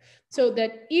UK. So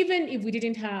that even if we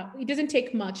didn't have, it doesn't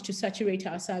take much to saturate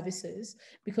our services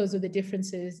because of the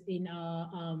differences in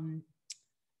our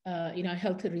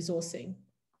health resourcing.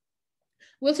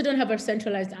 We also don't have a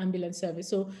centralized ambulance service.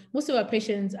 So most of our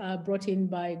patients are brought in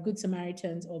by Good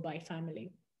Samaritans or by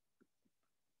family.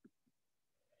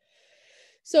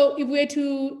 So if we're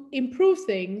to improve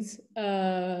things,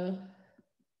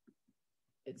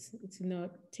 it's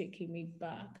not taking me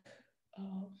back.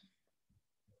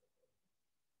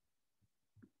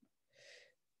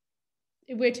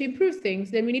 If we're to improve things,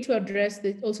 then we need to address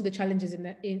also the challenges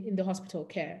in the hospital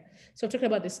care. So talking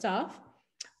about the staff,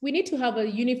 we need to have a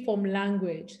uniform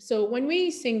language. So when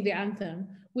we sing the anthem,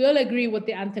 we all agree what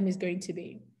the anthem is going to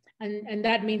be. And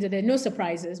that means that there are no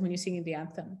surprises when you're singing the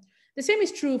anthem. The same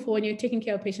is true for when you're taking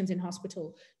care of patients in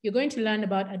hospital. You're going to learn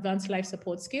about advanced life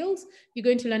support skills. You're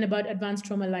going to learn about advanced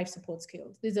trauma life support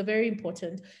skills. These are very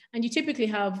important. And you typically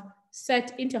have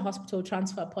set inter-hospital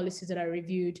transfer policies that are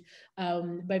reviewed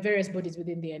by various bodies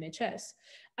within the NHS.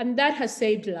 And that has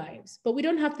saved lives. But we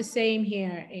don't have the same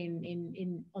here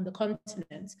on the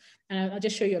continent. And I'll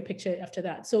just show you a picture after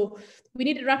that. So we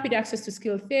need rapid access to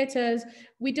skilled theaters.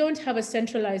 We don't have a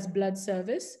centralized blood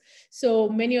service. So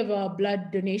many of our blood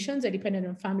donations are dependent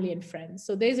on family and friends.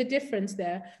 So there's a difference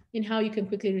there in how you can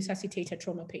quickly resuscitate a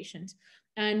trauma patient.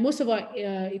 And most of our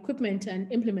equipment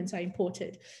and implements are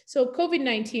imported. So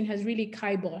COVID-19 has really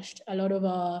kiboshed a lot of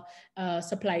our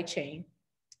supply chain,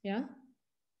 yeah?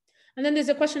 And then there's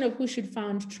a question of who should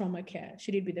fund trauma care.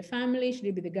 Should it be the family? Should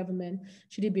it be the government?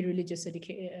 Should it be religious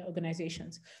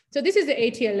organizations? So this is the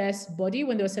ATLS body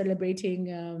when they were celebrating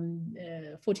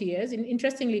 40 years. And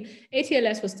interestingly,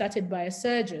 ATLS was started by a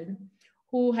surgeon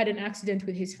who had an accident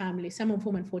with his family, some of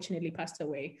whom unfortunately passed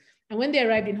away. And when they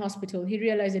arrived in hospital, he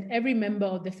realized that every member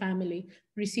of the family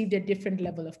received a different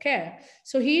level of care.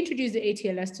 So he introduced the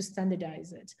ATLS to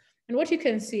standardize it. And what you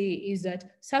can see is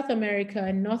that South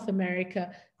America, North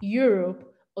America,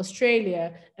 Europe,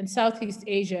 Australia, and Southeast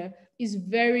Asia is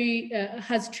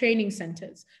has training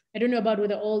centers. I don't know about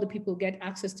whether all the people get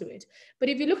access to it. But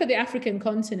if you look at the African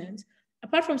continent,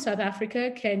 apart from South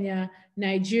Africa, Kenya,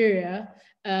 Nigeria,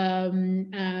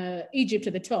 Egypt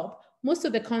at the top, most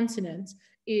of the continent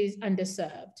is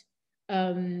underserved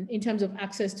in terms of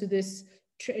access to this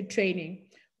training.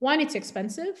 One, it's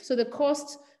expensive. So the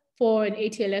cost for an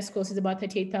ATLS course is about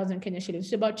 38,000 Kenya shillings, which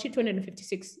is about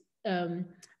 256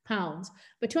 pounds.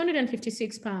 But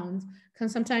 256 pounds can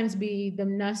sometimes be the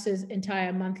nurse's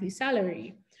entire monthly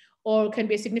salary, or can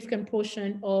be a significant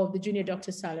portion of the junior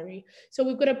doctor's salary. So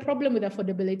we've got a problem with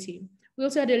affordability. We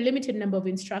also had a limited number of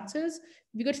instructors.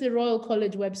 If you go to the Royal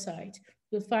College website,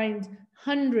 you'll find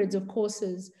hundreds of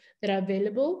courses that are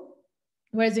available.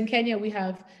 Whereas in Kenya, we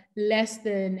have less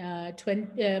than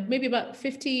maybe about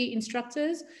 50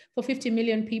 instructors for 50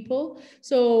 million people.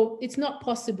 So it's not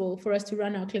possible for us to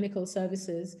run our clinical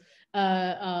services,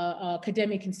 our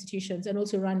academic institutions, and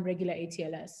also run regular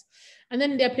ATLS. And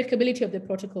then the applicability of the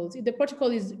protocols. If the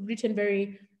protocol is written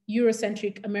very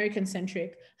Eurocentric,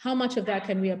 American-centric, how much of that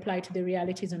can we apply to the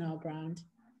realities on our ground?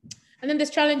 And then there's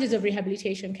challenges of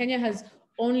rehabilitation. Kenya has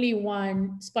only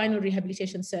one spinal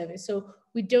rehabilitation service. So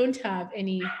we don't have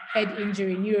any head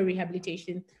injury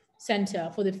neurorehabilitation center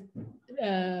for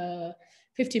the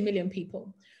 50 million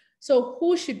people. So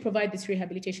who should provide this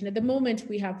rehabilitation? At the moment,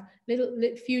 we have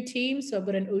few teams. So I've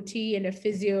got an OT and a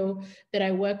physio that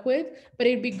I work with, but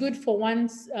it'd be good for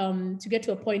once to get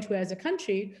to a point where as a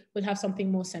country, we'll have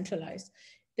something more centralized.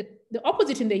 The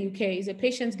opposite in the UK is that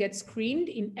patients get screened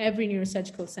in every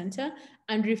neurosurgical center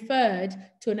and referred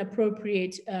to an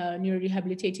appropriate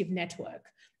neurorehabilitative network.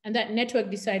 And that network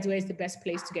decides where is the best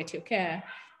place to get your care.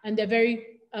 And they're very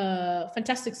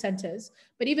fantastic centers,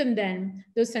 but even then,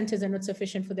 those centers are not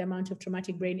sufficient for the amount of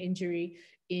traumatic brain injury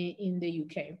in the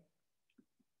UK.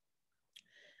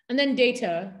 And then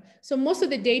data. So most of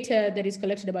the data that is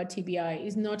collected about TBI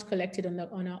is not collected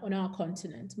on our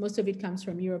continent. Most of it comes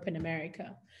from Europe and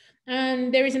America.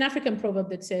 And there is an African proverb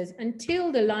that says,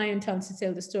 until the lion tells to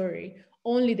tell the story,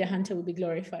 only the hunter will be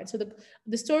glorified. So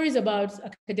the stories about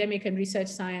academic and research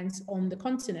science on the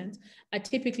continent are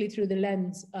typically through the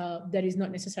lens that is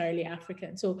not necessarily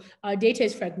African. So our data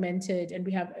is fragmented and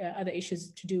we have other issues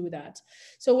to do with that.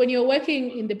 So when you're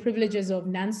working in the privileges of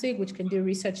NANSIG, which can do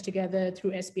research together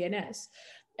through SBNS,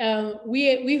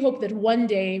 we hope that one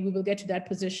day we will get to that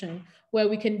position where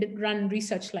we can run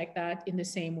research like that in the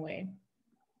same way.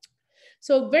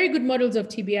 So very good models of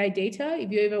TBI data,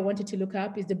 if you ever wanted to look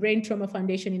up, is the Brain Trauma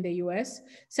Foundation in the US,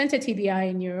 Center TBI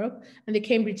in Europe, and the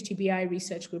Cambridge TBI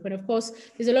Research Group. And of course,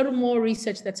 there's a lot of more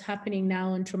research that's happening now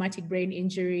on traumatic brain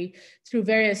injury through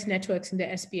various networks in the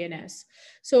SBNS.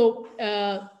 So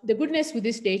the goodness with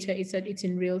this data is that it's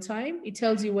in real time. It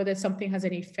tells you whether something has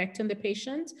an effect on the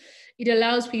patient. It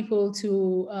allows people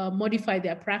to modify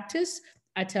their practice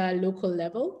at a local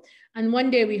level. And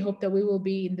one day we hope that we will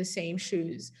be in the same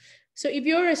shoes. So if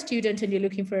you're a student and you're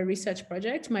looking for a research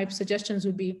project, my suggestions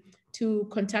would be to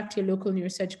contact your local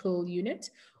neurosurgical unit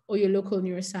or your local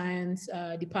neuroscience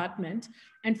department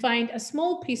and find a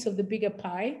small piece of the bigger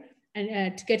pie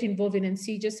and to get involved in and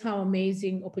see just how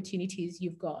amazing opportunities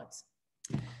you've got.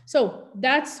 So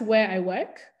that's where I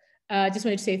work. I just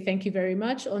wanted to say thank you very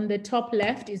much. On the top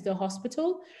left is the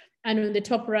hospital, and on the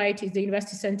top right is the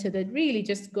university center that really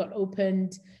just got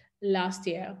opened last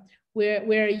year.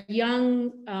 We're a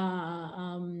young,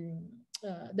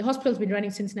 the hospital's been running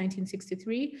since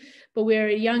 1963, but we're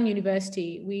a young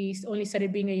university. We only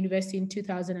started being a university in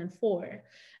 2004.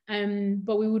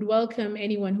 But we would welcome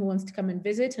anyone who wants to come and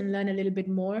visit and learn a little bit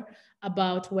more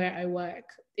about where I work.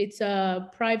 It's a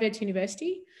private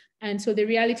university, and so the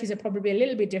realities are probably a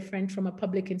little bit different from a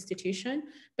public institution,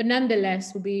 but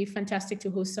nonetheless, it would be fantastic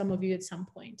to host some of you at some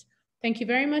point. Thank you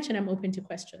very much, and I'm open to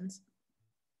questions.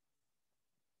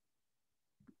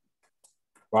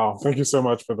 Wow, thank you so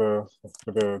much for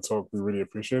the talk. We really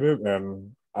appreciate it.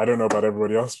 And I don't know about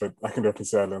everybody else, but I can definitely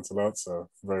say I learned a lot, so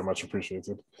very much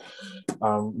appreciated.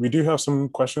 We do have some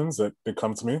questions that did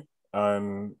come to me,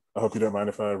 and I hope you don't mind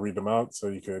if I read them out so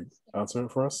you could answer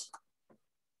it for us.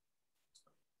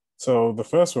 So the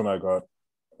first one I got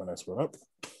when I scroll up,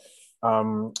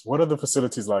 what are the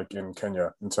facilities like in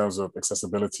Kenya in terms of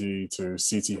accessibility to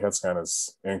CT head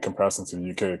scanners in comparison to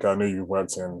the UK? I know you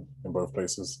worked in both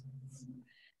places.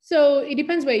 So it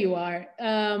depends where you are.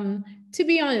 To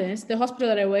be honest, the hospital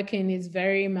that I work in is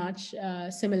very much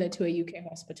similar to a UK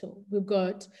hospital. We've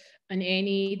got an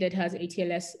A&E that has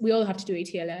ATLS. We all have to do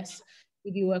ATLS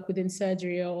if you work within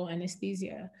surgery or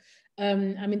anesthesia.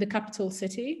 I'm in the capital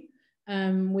city,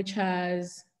 which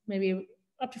has maybe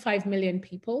up to 5 million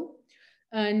people.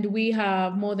 And we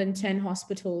have more than 10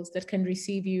 hospitals that can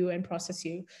receive you and process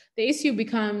you. The issue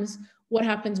becomes what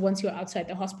happens once you're outside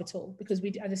the hospital, because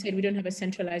we, as I said, we don't have a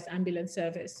centralized ambulance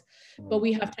service, but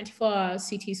we have 24-hour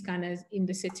CT scanners in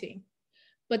the city.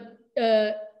 But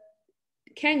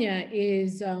Kenya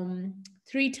is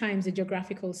 3 times the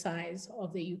geographical size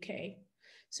of the UK.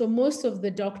 So most of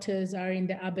the doctors are in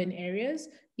the urban areas,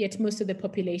 yet most of the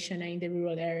population are in the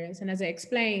rural areas. And as I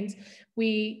explained,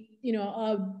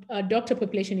 our doctor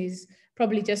population is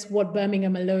probably just what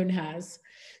Birmingham alone has.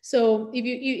 So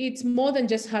it's more than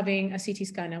just having a CT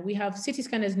scanner. We have CT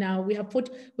scanners now.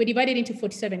 We're divided into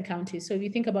 47 counties. So if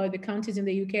you think about the counties in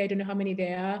the UK, I don't know how many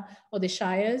there are, or the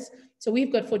shires. So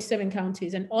we've got 47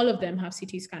 counties, and all of them have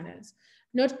CT scanners.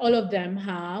 Not all of them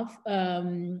have a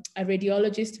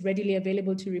radiologist readily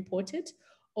available to report it,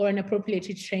 or an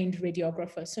appropriately trained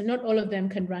radiographer. So not all of them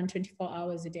can run 24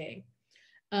 hours a day.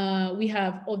 We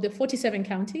have, of the 47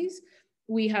 counties,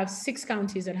 we have 6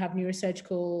 counties that have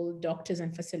neurosurgical doctors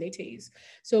and facilities.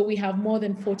 So we have more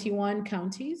than 41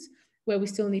 counties where we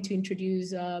still need to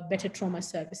introduce better trauma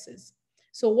services.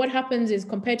 So what happens is,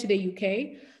 compared to the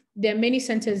UK, there are many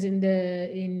centers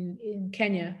in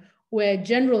Kenya where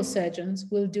general surgeons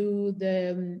will do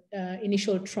the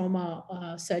initial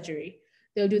trauma surgery.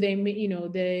 They'll do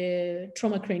the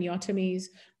trauma craniotomies.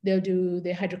 They'll do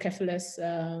the hydrocephalus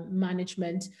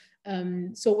management.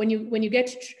 So when you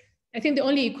get, I think the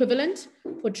only equivalent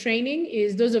for training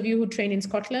is those of you who train in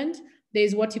Scotland.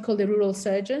 There's what you call the rural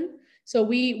surgeon. So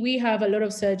we have a lot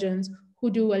of surgeons who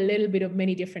do a little bit of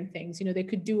many different things. They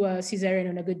could do a cesarean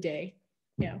on a good day.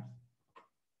 Yeah.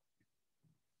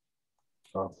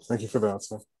 Oh, thank you for the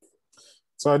answer.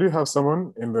 So I do have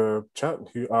someone in the chat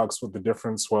who asks what the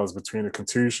difference was between a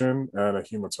contusion and a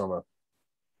hematoma.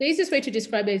 The easiest way to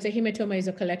describe it is a hematoma is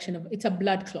it's a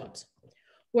blood clot,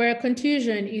 where a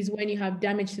contusion is when you have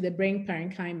damage to the brain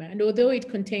parenchyma. And although it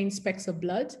contains specks of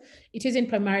blood, it isn't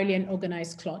primarily an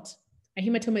organized clot. A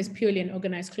hematoma is purely an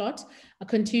organized clot. A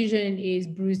contusion is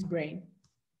bruised brain.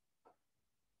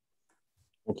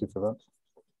 Thank you for that.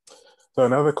 So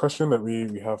another question that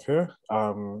we have here.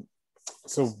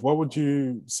 So what would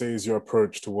you say is your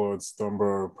approach towards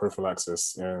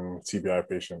thromboprophylaxis in TBI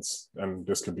patients? And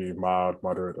this could be mild,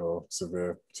 moderate, or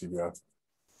severe TBI.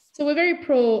 So we're very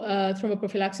pro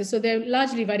thromboprophylaxis. So they're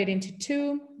largely divided into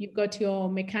 2. You've got your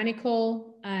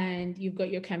mechanical and you've got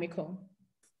your chemical.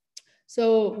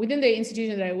 So within the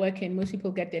institution that I work in, most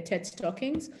people get their TED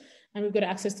stockings, and we've got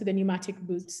access to the pneumatic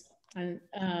boots. And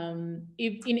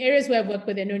if in areas where I've worked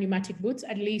where there are no pneumatic boots,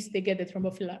 at least they get the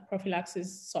thromboprophylaxis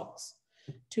socks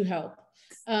to help.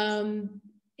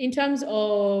 In terms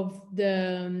of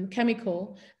the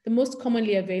chemical, the most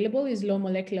commonly available is low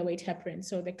molecular weight heparin,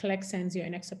 so the Clexensio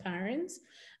and enoxaparins.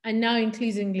 And now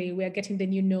increasingly, we are getting the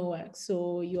new NOACs,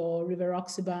 so your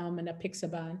rivaroxaban and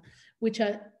apixaban, which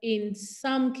are in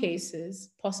some cases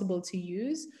possible to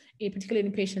use, particularly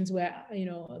in patients where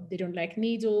they don't like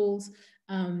needles,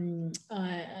 and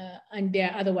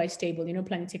they're otherwise stable,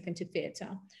 planning to take them to theater.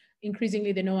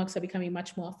 Increasingly, the NOACs are becoming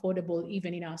much more affordable,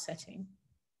 even in our setting.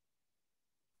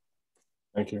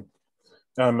 Thank you.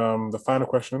 And the final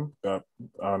question that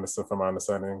from my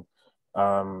understanding,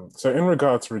 so in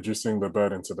regard to reducing the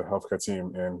burden to the healthcare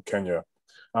team in Kenya,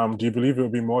 do you believe it will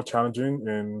be more challenging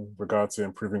in regard to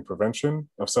improving prevention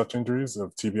of such injuries,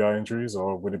 of TBI injuries,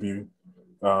 or would it be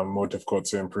more difficult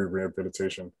to improve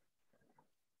rehabilitation?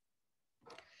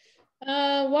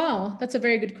 Wow, that's a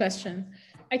very good question.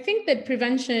 I think that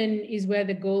prevention is where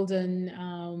the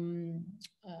golden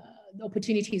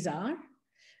opportunities are,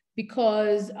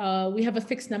 because we have a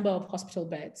fixed number of hospital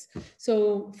beds.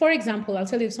 So for example, I'll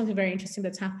tell you something very interesting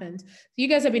that's happened. You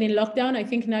guys have been in lockdown. I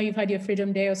think now you've had your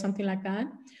Freedom Day or something like that.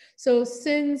 So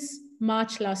since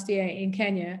March last year in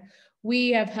Kenya,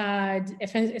 we have had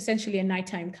essentially a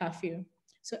nighttime curfew.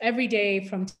 So every day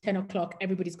from 10 o'clock,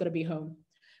 everybody's got to be home.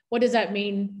 What does that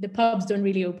mean? The pubs don't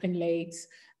really open late.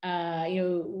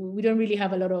 We don't really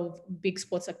have a lot of big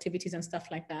sports activities and stuff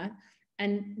like that.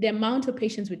 And the amount of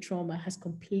patients with trauma has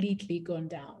completely gone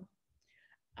down.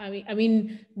 I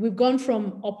mean, we've gone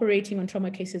from operating on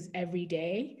trauma cases every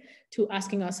day to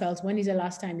asking ourselves, when is the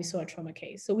last time we saw a trauma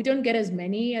case? So we don't get as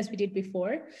many as we did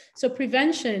before. So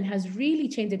prevention has really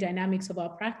changed the dynamics of our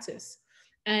practice.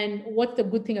 And what the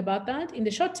good thing about that in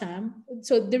the short term,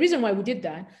 so the reason why we did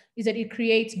that is that it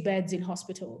creates beds in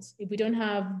hospitals. If we don't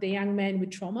have the young men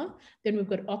with trauma, then we've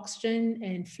got oxygen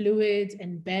and fluids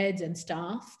and beds and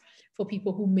staff for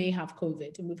people who may have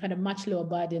COVID. And we've had a much lower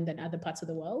burden than other parts of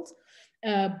the world.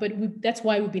 But that's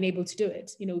why we've been able to do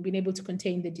it. We've been able to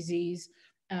contain the disease.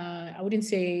 I wouldn't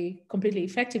say completely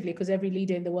effectively, because every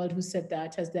leader in the world who said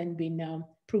that has then been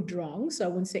proved wrong. So I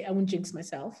wouldn't jinx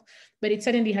myself, but it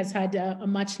certainly has had a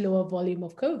much lower volume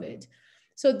of COVID.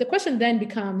 So the question then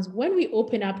becomes, when we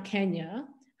open up Kenya,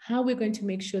 how are we going to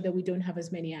make sure that we don't have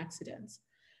as many accidents?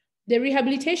 The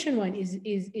rehabilitation one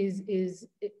is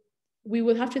we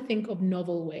will have to think of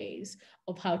novel ways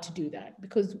of how to do that,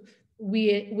 because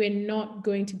we're not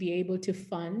going to be able to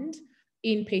fund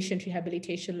inpatient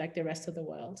rehabilitation like the rest of the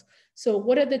world. So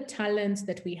what are the talents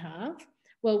that we have?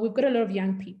 Well, we've got a lot of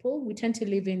young people. We tend to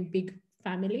live in big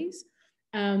families.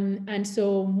 And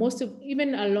so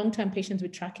even our long-term patients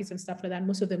with trachees and stuff like that,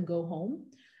 most of them go home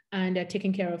and are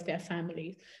taking care of their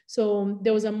families. So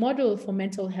there was a model for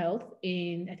mental health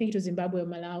in, I think it was Zimbabwe or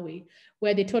Malawi,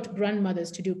 where they taught grandmothers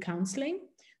to do counseling.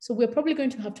 So we're probably going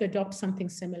to have to adopt something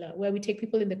similar, where we take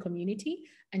people in the community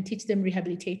and teach them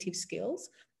rehabilitative skills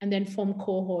and then form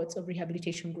cohorts of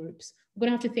rehabilitation groups. We're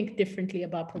going to have to think differently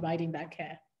about providing that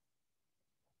care.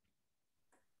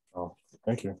 Oh,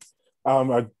 thank you.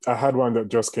 I had one that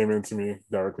just came into me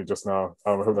directly just now.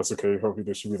 I hope that's okay. Hopefully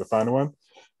this should be the final one.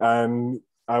 And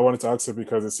I wanted to ask it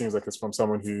because it seems like it's from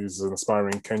someone who's an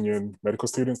aspiring Kenyan medical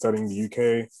student studying in the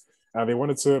UK. And they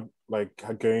wanted to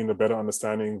gain a better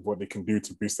understanding of what they can do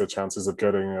to boost their chances of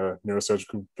getting a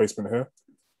neurosurgical placement here.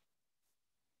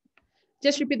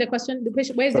 Just repeat the question. The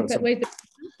patient,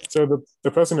 So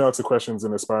the person who asked the question is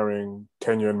an aspiring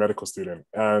Kenyan medical student,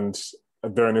 and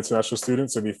they're an international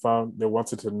student. So they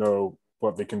wanted to know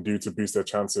what they can do to boost their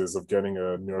chances of getting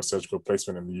a neurosurgical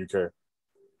placement in the UK.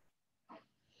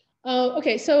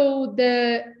 Okay, so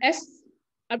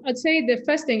I'd say the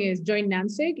first thing is join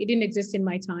NANSIG. It didn't exist in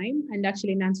my time, and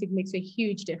actually NANSIG makes a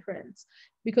huge difference,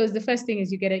 because the first thing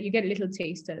is you get little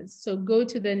tasters. So go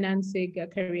to the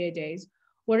NANSIG career days.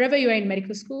 Wherever you are in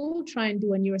medical school, try and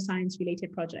do a neuroscience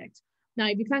related project. Now,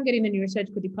 if you can't get in a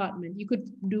neurosurgical department, you could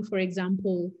do, for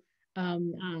example,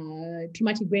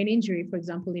 traumatic brain injury, for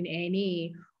example, in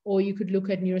A&E, or you could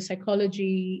look at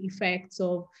neuropsychology effects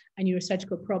of a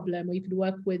neurosurgical problem, or you could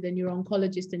work with a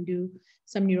neuro-oncologist and do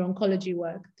some neuro-oncology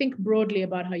work. Think broadly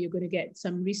about how you're going to get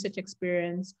some research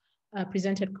experience,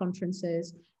 present at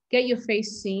conferences, get your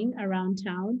face seen around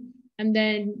town. And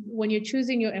then when you're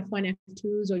choosing your F1,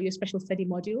 F2s, or your special study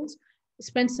modules,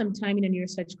 spend some time in a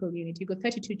neurosurgical unit. You've got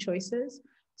 32 choices,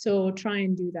 so try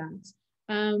and do that.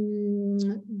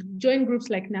 Join groups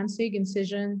like NANSIG,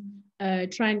 Incision,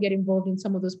 try and get involved in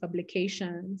some of those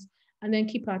publications, and then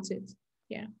keep at it.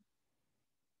 Yeah.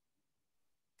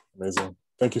 Amazing.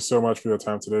 Thank you so much for your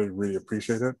time today. Really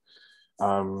appreciate it.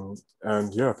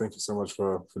 And yeah, thank you so much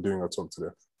for doing our talk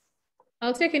today.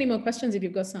 I'll take any more questions if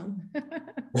you've got some.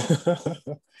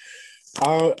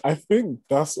 I think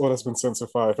that's all that's been sent so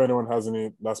far. If anyone has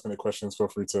any last minute questions, feel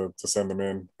free to send them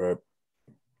in. But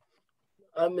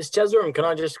Ms. Cheserem, can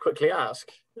I just quickly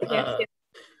ask? Yes.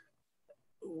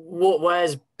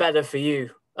 Where's better for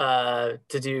you to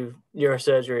do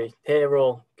neurosurgery, here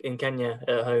or in Kenya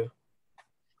at home?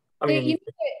 I mean,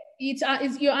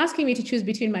 you're asking me to choose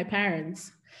between my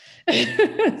parents.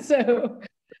 So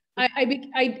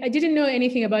I didn't know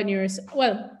anything about neurosurgery.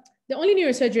 Well, the only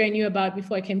neurosurgery I knew about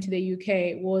before I came to the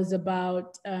UK was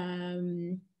about,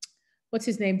 what's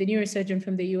his name? The neurosurgeon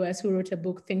from the US who wrote a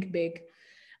book, Think Big.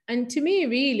 And to me,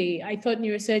 really, I thought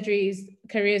neurosurgery is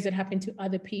careers that happen to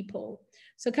other people.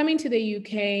 So coming to the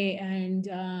UK and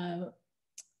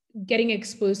getting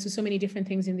exposed to so many different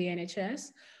things in the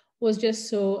NHS was just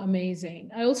so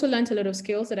amazing. I also learned a lot of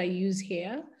skills that I use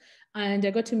here. And I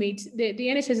got to meet, the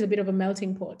NHS is a bit of a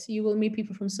melting pot. You will meet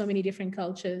people from so many different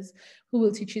cultures who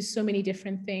will teach you so many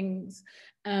different things.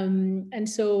 And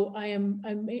so I'm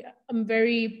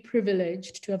very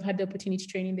privileged to have had the opportunity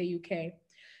to train in the UK.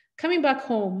 Coming back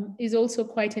home is also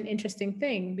quite an interesting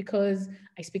thing because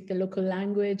I speak the local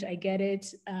language, I get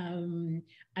it, and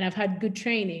I've had good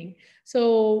training.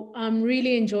 So I'm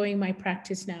really enjoying my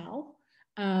practice now.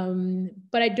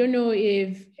 But I don't know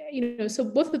if, so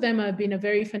both of them have been a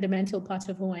very fundamental part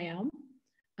of who I am.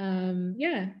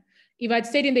 Yeah, if I'd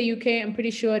stayed in the UK, I'm pretty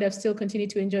sure I'd have still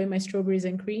continued to enjoy my strawberries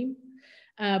and cream.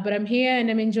 But I'm here and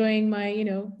I'm enjoying my,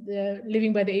 the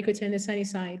living by the equator and the sunny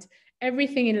side.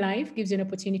 Everything in life gives you an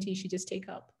opportunity you should just take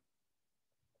up.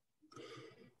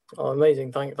 Oh,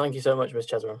 amazing. Thank you so much, Ms.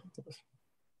 Cheserem.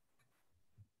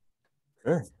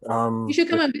 Okay. You should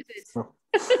come and visit.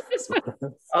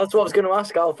 That's what I was going to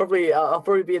ask. I'll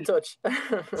probably be in touch.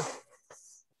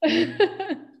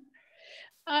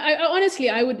 I honestly,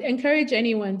 I would encourage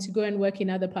anyone to go and work in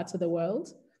other parts of the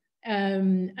world.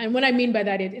 And what I mean by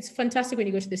that, it's fantastic when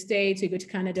you go to the States, you go to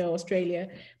Canada, Australia,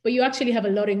 but you actually have a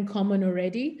lot in common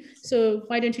already. So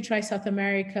why don't you try South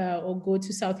America or go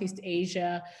to Southeast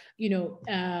Asia,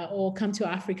 or come to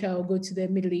Africa or go to the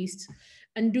Middle East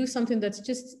and do something that's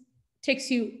just takes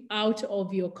you out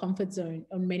of your comfort zone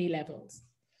on many levels.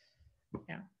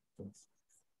 Yeah.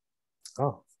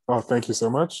 Oh, thank you so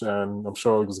much. And I'm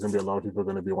sure there's going to be a lot of people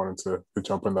going to be wanting to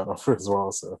jump in that offer as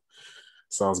well. So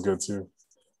sounds good too.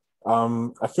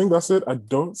 I think that's it. I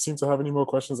don't seem to have any more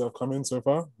questions that have come in so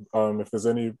far. If there's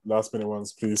any last minute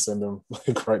ones, please send them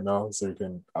right now so we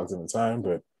can ask them in time.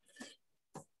 But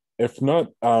if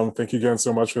not, thank you again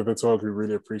so much for the talk. We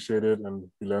really appreciate it and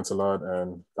we learned a lot.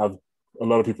 And a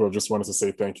lot of people have just wanted to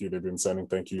say thank you. They've been sending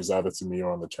thank yous either to me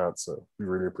or on the chat. So we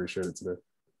really appreciate it today.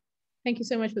 Thank you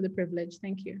so much for the privilege.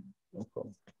 Thank you. No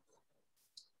problem.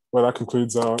 Well, that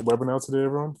concludes our webinar today,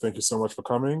 everyone. Thank you so much for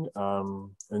coming.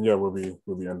 And yeah, we'll be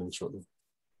ending shortly.